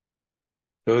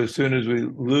 So as soon as we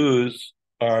lose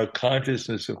our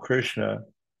consciousness of Krishna,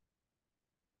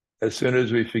 as soon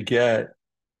as we forget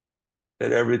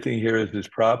that everything here is his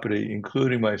property,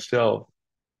 including myself,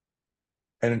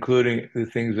 and including the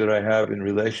things that I have in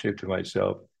relationship to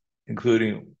myself,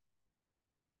 including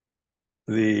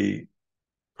the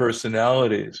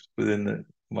personalities within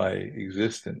my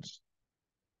existence.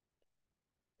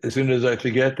 As soon as I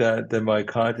forget that, then my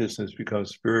consciousness becomes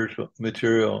spiritual,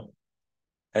 material,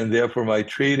 and therefore my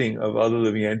treating of other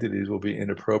living entities will be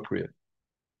inappropriate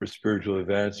for spiritual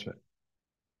advancement.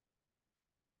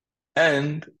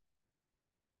 And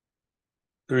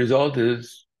the result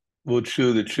is we'll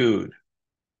chew the chewed.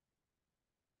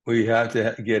 We have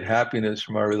to get happiness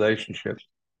from our relationships,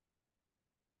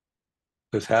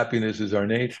 because happiness is our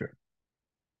nature.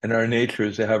 And our nature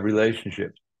is to have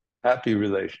relationships, happy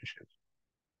relationships.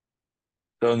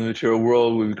 So in the material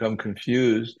world, we become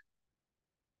confused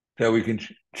that we can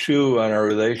chew on our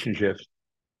relationships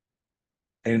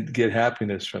and get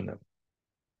happiness from them.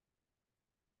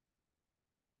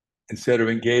 Instead of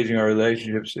engaging our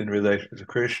relationships in relation to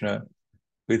Krishna,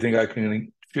 we think I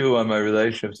can chew on my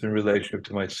relationships in relationship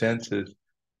to my senses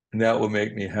and that will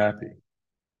make me happy.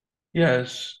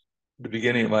 Yes, at the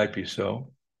beginning it might be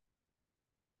so,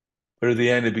 but at the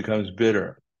end it becomes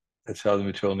bitter. That's how the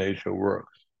material nature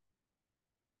works.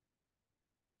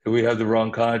 If we have the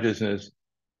wrong consciousness,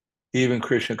 even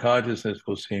Krishna consciousness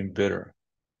will seem bitter.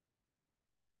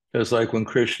 Just like when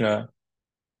Krishna,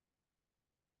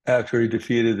 after he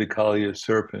defeated the Kaliya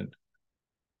serpent,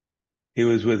 he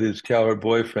was with his cowherd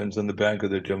boyfriends on the bank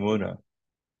of the Jamuna,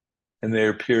 and there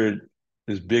appeared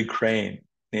this big crane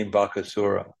named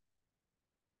Bakasura.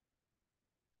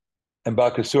 And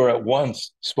Bakasura at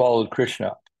once swallowed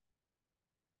Krishna.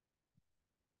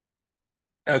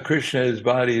 Now, Krishna, his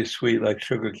body is sweet like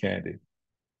sugar candy.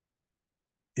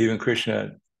 Even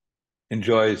Krishna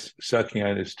enjoys sucking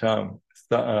on his tongue,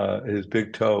 his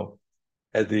big toe,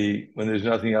 when there's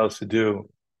nothing else to do,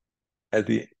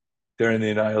 during the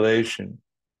annihilation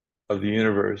of the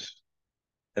universe,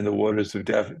 and the waters of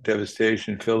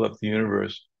devastation fill up the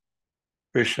universe.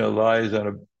 Krishna lies on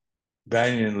a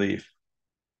banyan leaf,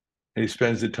 and he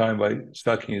spends the time by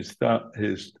sucking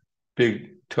his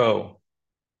big toe,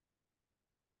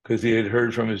 because he had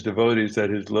heard from his devotees that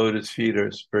his lotus feet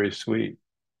are very sweet.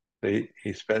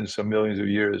 He spends some millions of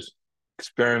years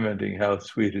experimenting how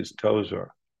sweet his toes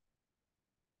are.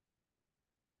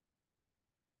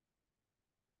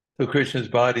 So Krishna's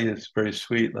body is very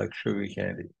sweet, like sugar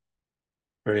candy,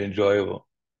 very enjoyable.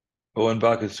 But when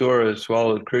Bakasura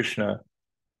swallowed Krishna,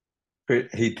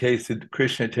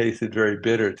 Krishna tasted very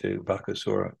bitter to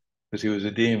Bakasura because he was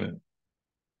a demon.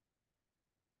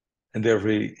 And therefore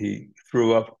he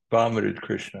threw up, vomited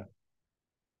Krishna.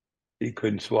 He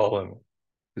couldn't swallow him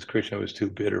because Krishna was too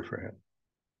bitter for him.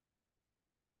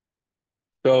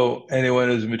 So anyone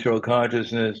who's material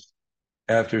consciousness,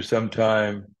 after some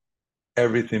time,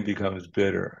 everything becomes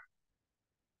bitter.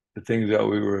 The things that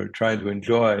we were trying to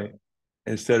enjoy,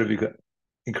 instead of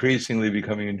increasingly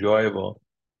becoming enjoyable,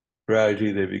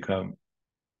 gradually they become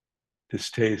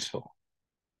distasteful.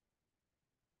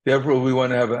 Therefore, we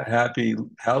want to have a happy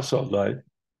household life,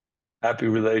 happy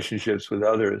relationships with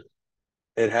others.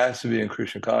 It has to be in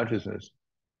Krishna consciousness,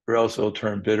 or else it'll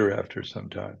turn bitter after some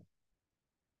time.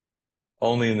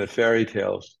 Only in the fairy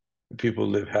tales do people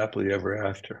live happily ever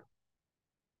after.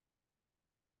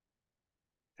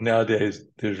 Nowadays,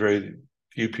 there's very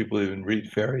few people even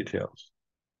read fairy tales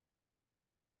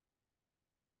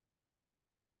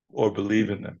or believe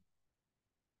in them.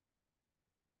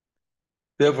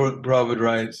 Therefore, Prabhupada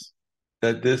writes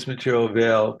that this material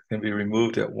veil can be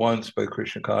removed at once by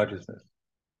Krishna consciousness.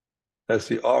 That's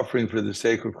the offering for the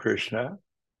sake of Krishna,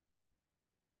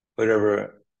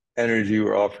 whatever energy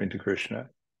we're offering to Krishna.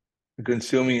 The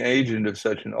consuming agent of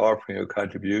such an offering or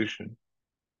contribution,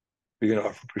 we can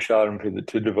offer prasadam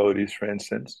to devotees, for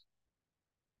instance.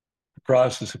 The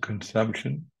process of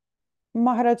consumption.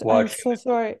 Maharaj, I'm so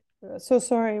sorry. So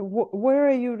sorry. Where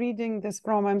are you reading this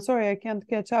from? I'm sorry, I can't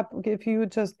catch up. If you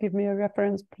just give me a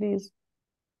reference, please.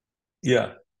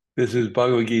 Yeah, this is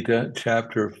Bhagavad Gita,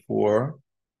 chapter 4,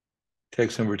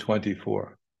 text number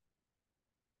 24.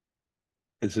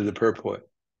 This is the purport.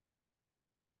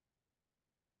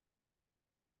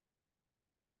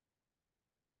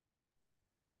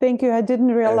 Thank you. I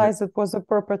didn't realize it was a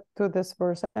purport to this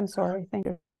verse. I'm sorry. Thank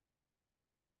you.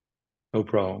 No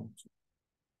problem.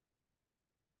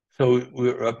 So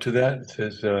we're up to that. It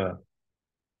says the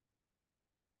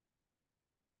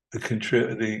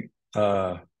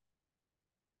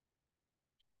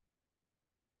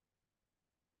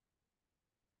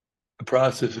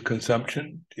process of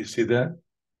consumption. Do you see that?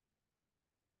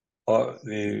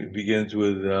 It begins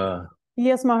with.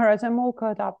 Yes, Maharaj, I'm all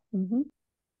caught up.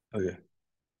 Okay.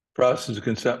 Process of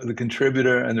consumption. The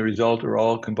contributor and the result are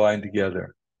all combined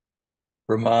together.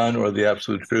 Brahman, or the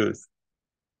absolute truth.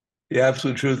 The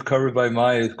absolute truth covered by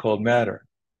Maya is called matter.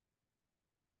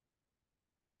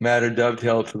 Matter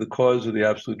dovetailed to the cause of the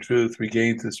absolute truth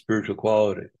regains its spiritual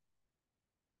quality.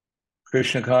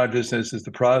 Krishna consciousness is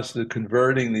the process of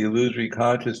converting the illusory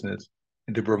consciousness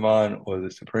into Brahman, or the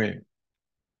Supreme.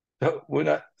 So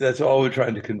that's all we're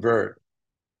trying to convert.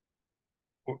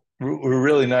 We're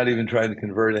really not even trying to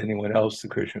convert anyone else to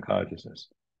Krishna consciousness.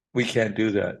 We can't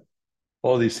do that.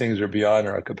 All these things are beyond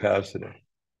our capacity.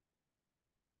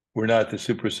 We're not the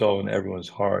super soul in everyone's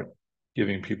heart,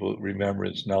 giving people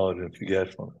remembrance, knowledge, and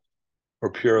forgetfulness,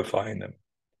 or purifying them,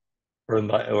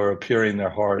 or appearing in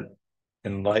their heart,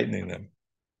 enlightening them.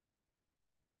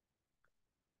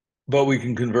 But we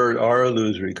can convert our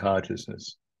illusory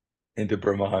consciousness into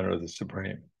Brahman, or the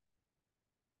Supreme.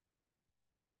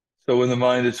 So when the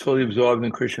mind is fully absorbed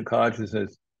in Krishna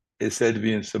consciousness, it's said to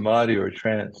be in samadhi or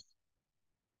trance.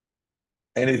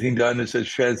 Anything done in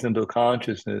such transcendental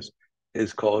consciousness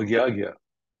is called yagya,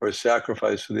 or a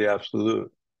sacrifice for the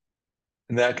absolute.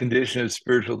 In that condition of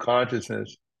spiritual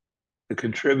consciousness, the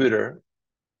contributor,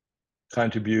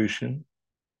 contribution,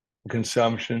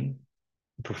 consumption,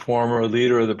 the performer or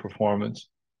leader of the performance,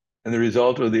 and the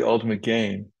result of the ultimate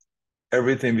gain,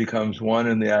 everything becomes one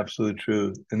in the absolute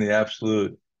truth, in the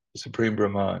absolute, the supreme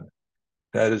Brahman.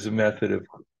 That is a method of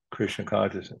Krishna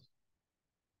consciousness.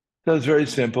 So it's very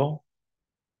simple.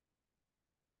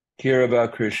 Hear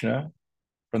about Krishna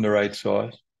from the right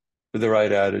source, with the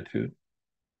right attitude.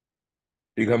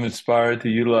 Become inspired to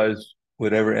utilize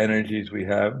whatever energies we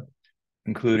have,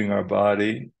 including our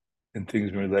body and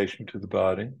things in relation to the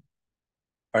body,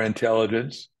 our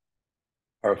intelligence,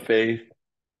 our faith,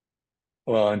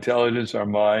 well, intelligence, our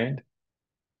mind,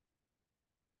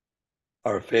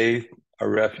 our faith, our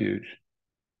refuge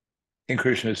in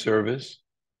Krishna's service.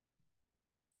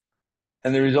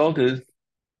 And the result is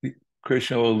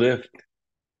Krishna will lift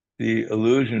the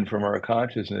illusion from our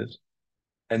consciousness,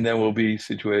 and then we'll be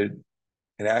situated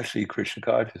in actually Krishna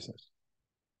consciousness.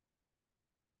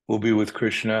 We'll be with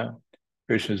Krishna,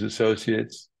 Krishna's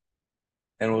associates,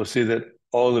 and we'll see that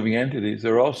all living entities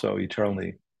are also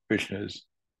eternally Krishna's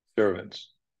servants,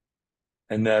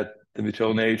 and that the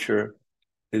material nature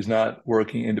is not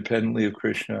working independently of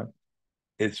Krishna.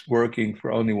 It's working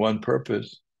for only one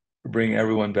purpose, to bring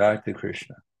everyone back to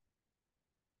Krishna.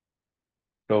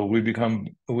 So we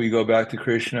go back to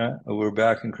Krishna, and we're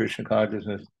back in Krishna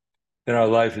consciousness, then our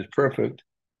life is perfect,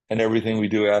 and everything we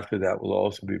do after that will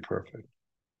also be perfect.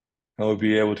 And we'll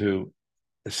be able to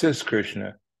assist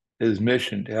Krishna, his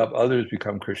mission to help others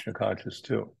become Krishna conscious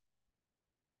too.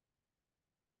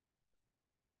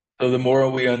 So the more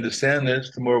we understand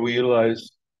this, the more we utilize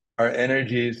our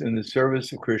energies in the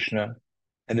service of Krishna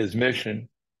and his mission,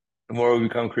 the more we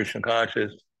become Krishna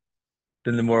conscious,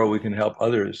 then the more we can help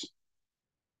others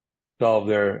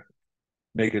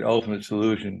make an ultimate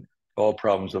solution to all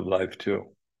problems of life too.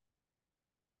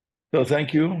 So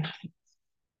thank you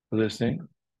for listening.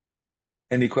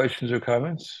 Any questions or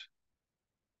comments?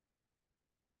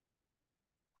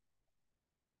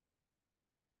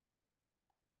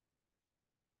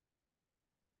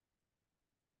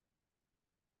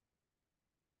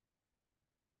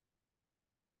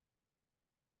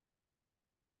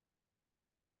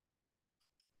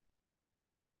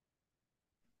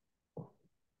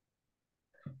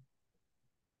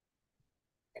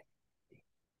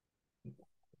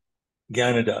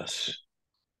 Gyanadas.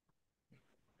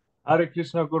 Hare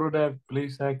Krishna Gurudev,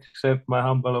 please accept my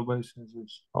humble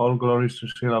obeisances. All glories to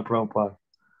Srila Prabhupada.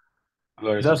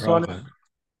 Glories to Prabhupada.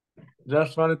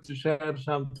 Just wanted to share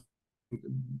something.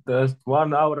 Just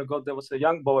 1 hour ago, there was a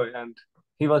young boy and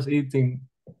he was eating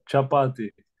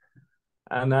chapati.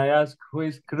 And I asked, who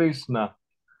is Krishna?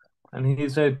 And he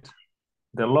said,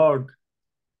 the Lord.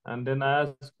 And then I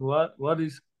asked, what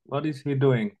is he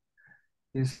doing?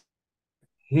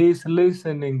 He's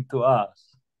listening to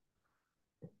us.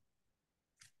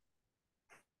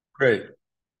 Great.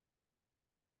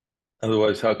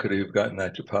 Otherwise, how could he have gotten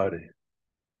that chapati?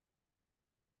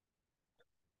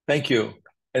 Thank you.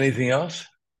 Anything else?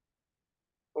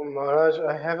 Maharaj,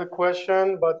 I have a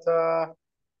question, but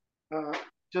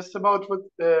just about what,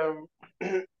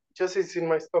 just it's in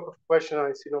my stock of question.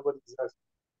 I see nobody's asking.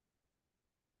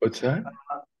 What's that?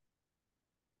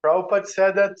 Prabhupada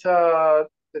said that,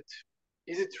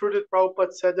 is it true that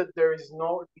Prabhupada said that there is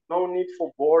no need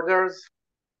for borders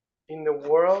in the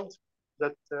world?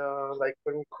 That like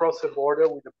when you cross a border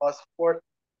with a passport,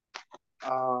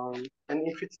 and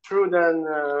if it's true, then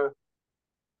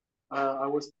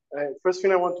first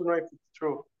thing I want to know if it's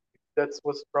true. That's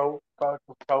what's part of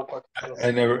Prabhupada.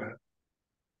 I never.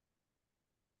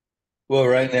 Well,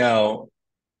 right now,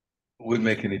 it wouldn't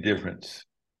make any difference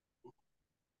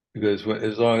because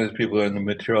as long as people are in the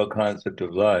material concept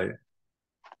of life,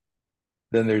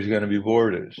 then there's going to be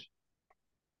borders.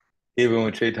 Even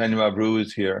when Chaitanya Mahaprabhu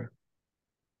was here,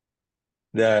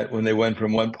 that when they went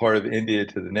from one part of India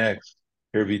to the next,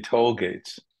 there'd be toll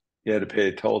gates. You had to pay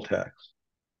a toll tax.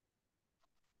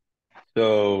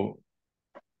 So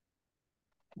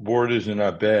borders are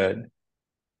not bad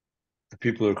if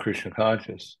people are Krishna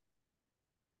conscious.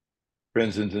 For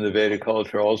instance, in the Vedic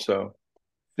culture also,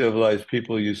 civilized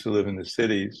people used to live in the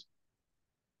cities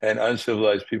and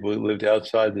uncivilized people lived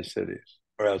outside the cities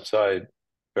or outside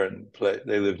certain place.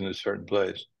 They lived in a certain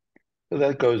place. So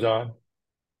that goes on.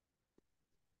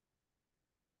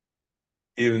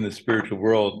 Even in the spiritual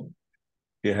world,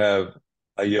 you have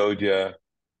Ayodhya,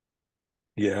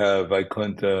 you have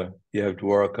Vaikuntha, you have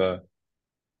Dwarka,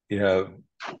 you have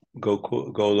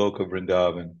Goloka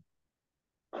Vrindavan.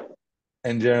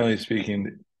 And generally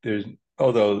speaking,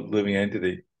 although living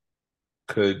entity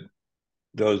could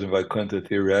those in Vaikuntha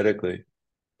theoretically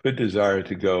could desire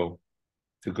to go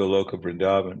to Goloka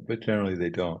Vrindavan, but generally they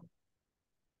don't.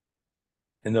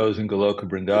 And those in Goloka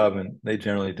Vrindavan, they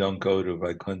generally don't go to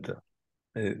Vaikuntha.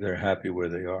 They're happy where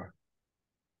they are.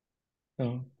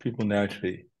 So people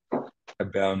naturally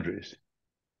have boundaries.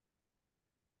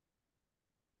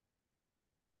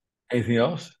 Anything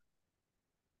else?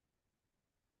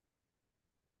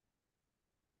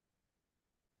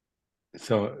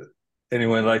 So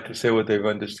anyone like to say what they've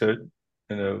understood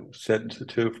in a sentence or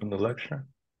two from the lecture?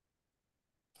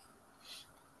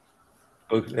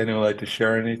 Anyone like to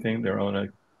share anything, their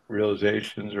own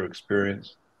realizations or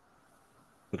experience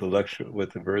with the lecture,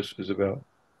 what the verse is about?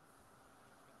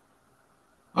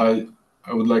 I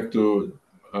would like to.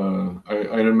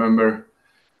 I remember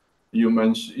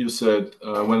you said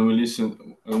when we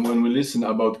listen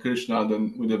about Krishna,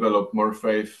 then we develop more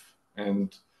faith,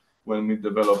 and when we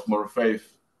develop more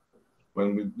faith,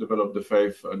 when we develop the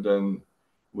faith, then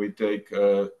we take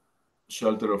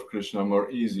shelter of Krishna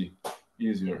more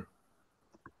easier.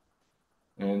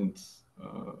 And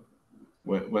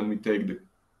when we take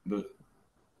the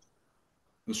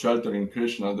shelter in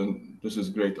Krishna, then this is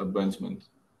great advancement.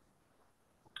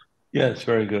 Yes,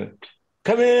 very good.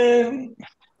 Come in.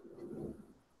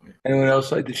 Anyone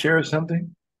else like to share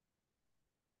something?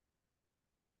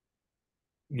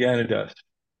 Gyanadas.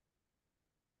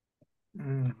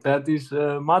 That is,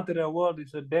 material world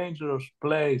is a dangerous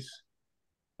place,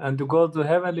 and to go to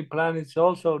heavenly planet is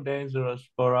also dangerous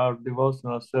for our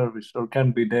devotional service, or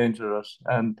can be dangerous.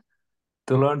 And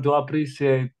to learn to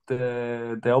appreciate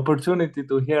the opportunity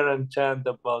to hear and chant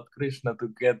about Krishna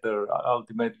together,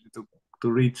 ultimately to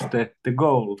reach the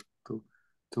goal,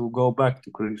 to go back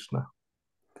to Krishna.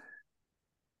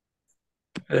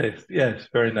 Yes,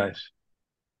 very nice.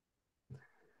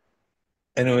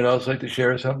 Anyone else like to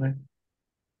share something?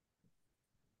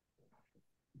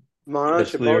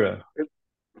 Maharaj, Yes, Lyra.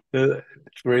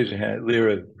 Raise your hand.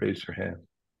 Lyra, raise her hand.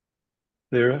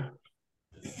 Lyra?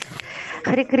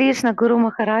 Харе Кришна, Гуру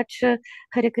Махарадж,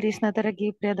 Харе Кришна,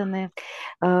 дорогие преданные.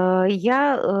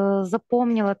 Я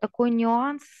запомнила такой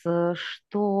нюанс,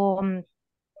 что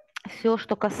все,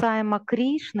 что касаемо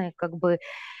Кришны, как бы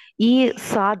и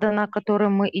садана,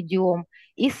 которым мы идем,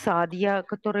 и садья,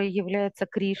 которая является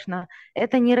Кришна,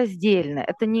 это нераздельно,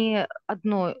 это не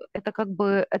одно, это как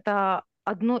бы это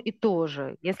одно и то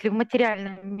же. Если в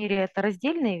материальном мире это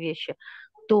раздельные вещи,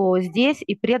 то здесь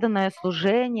и преданное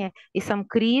служение, и сам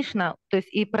Кришна, то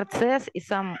есть и процесс, и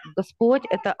сам Господь —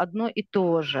 это одно и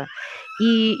то же. И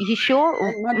еще...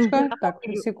 Матушка, так,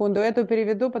 секунду, эту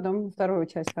переведу, потом вторую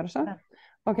часть, хорошо? Да.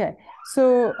 Okay,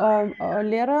 so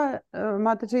Lera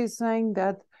Mataji is saying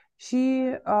that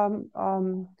she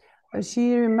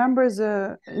remembers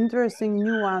a interesting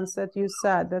nuance that you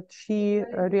said that she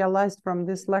realized from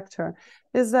this lecture,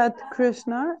 is that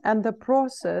Krishna and the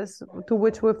process to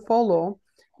which we follow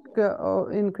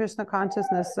in Krishna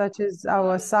consciousness, such as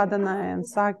our sadhana and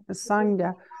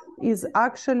sangha, is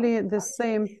actually the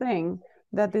same thing,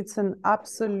 that it's an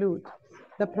absolute.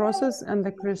 The process and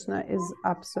the Krishna is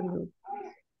absolute.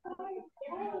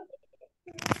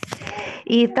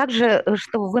 И также,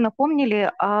 что вы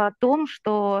напомнили о том,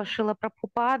 что Шрила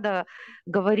Прабхупада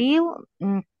говорил,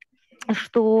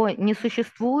 что не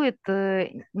существует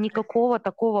никакого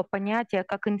такого понятия,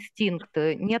 как инстинкт,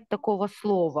 нет такого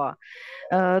слова.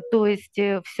 То есть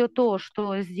все то,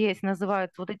 что здесь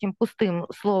называют вот этим пустым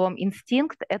словом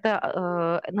инстинкт,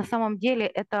 это на самом деле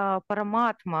это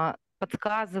параматма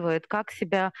подсказывает, как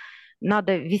себя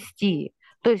надо вести.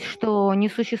 То есть, что не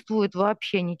существует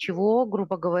вообще ничего,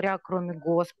 грубо говоря, кроме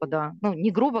Господа. Ну, не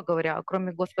грубо говоря, а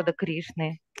кроме Господа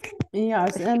Кришны.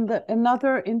 Yes, and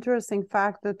another interesting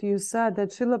fact that you said, that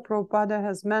Srila Prabhupada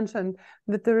has mentioned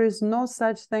that there is no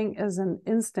such thing as an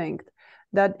instinct.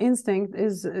 That instinct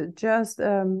is just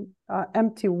an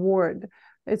empty word.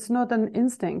 It's not an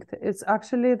instinct. It's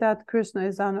actually that Krishna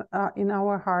is in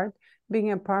our heart,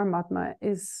 being a Paramatma,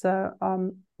 is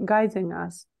guiding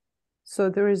us. So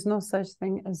there is no such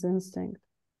thing as instinct.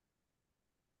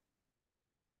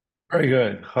 Very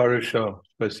good. Хорошо.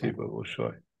 Спасибо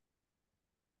большое.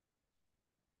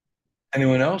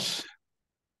 Anyone else?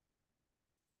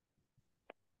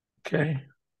 Okay.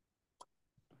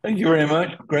 Thank you very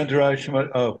much. Grantaraj.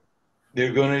 Oh,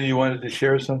 you wanted to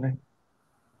share something?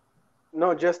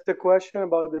 No, just a question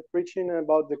about the preaching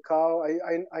about the cow.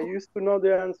 I used to know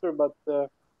the answer, but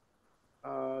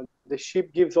the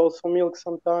sheep gives also milk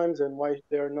sometimes, and why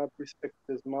they are not respected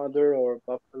as mother or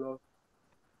buffalo?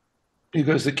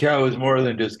 Because the cow is more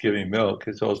than just giving milk.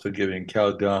 It's also giving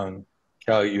cow dung,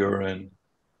 cow urine.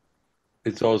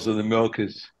 It's also, the milk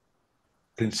is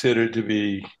considered to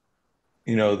be,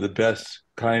 the best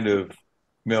kind of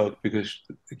milk because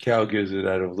the cow gives it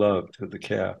out of love to the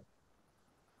calf.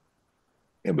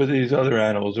 Yeah, but these other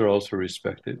animals are also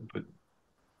respected, but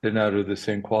they're not of the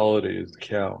same quality as the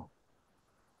cow.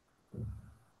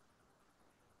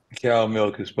 Cow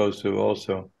milk is supposed to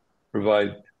also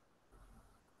provide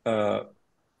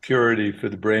purity for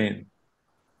the brain,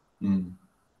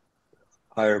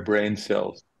 higher brain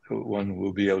cells, so one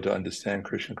will be able to understand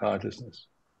Krishna consciousness.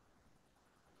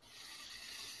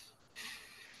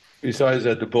 Besides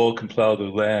that, the bull can plow the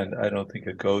land. I don't think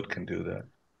a goat can do that.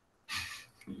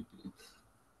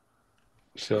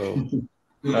 So, I don't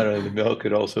know, the milk,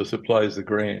 it also supplies the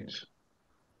grains.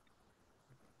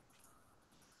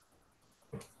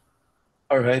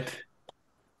 All right.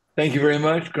 Thank you very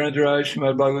much. Grantaraj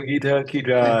Srimad Bhagavad Gita ki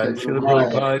jai. Srila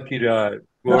Prabhupada ki jai.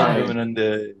 Gaur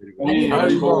Premanande.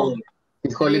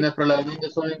 His Holiness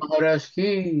Prahladananda Swami Maharaj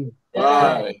ki.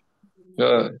 Bye.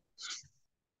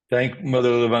 Thank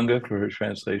Mother Lavanga for her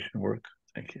translation work.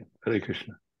 Thank you. Hare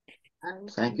Krishna.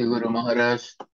 Thank you, Guru Maharaj.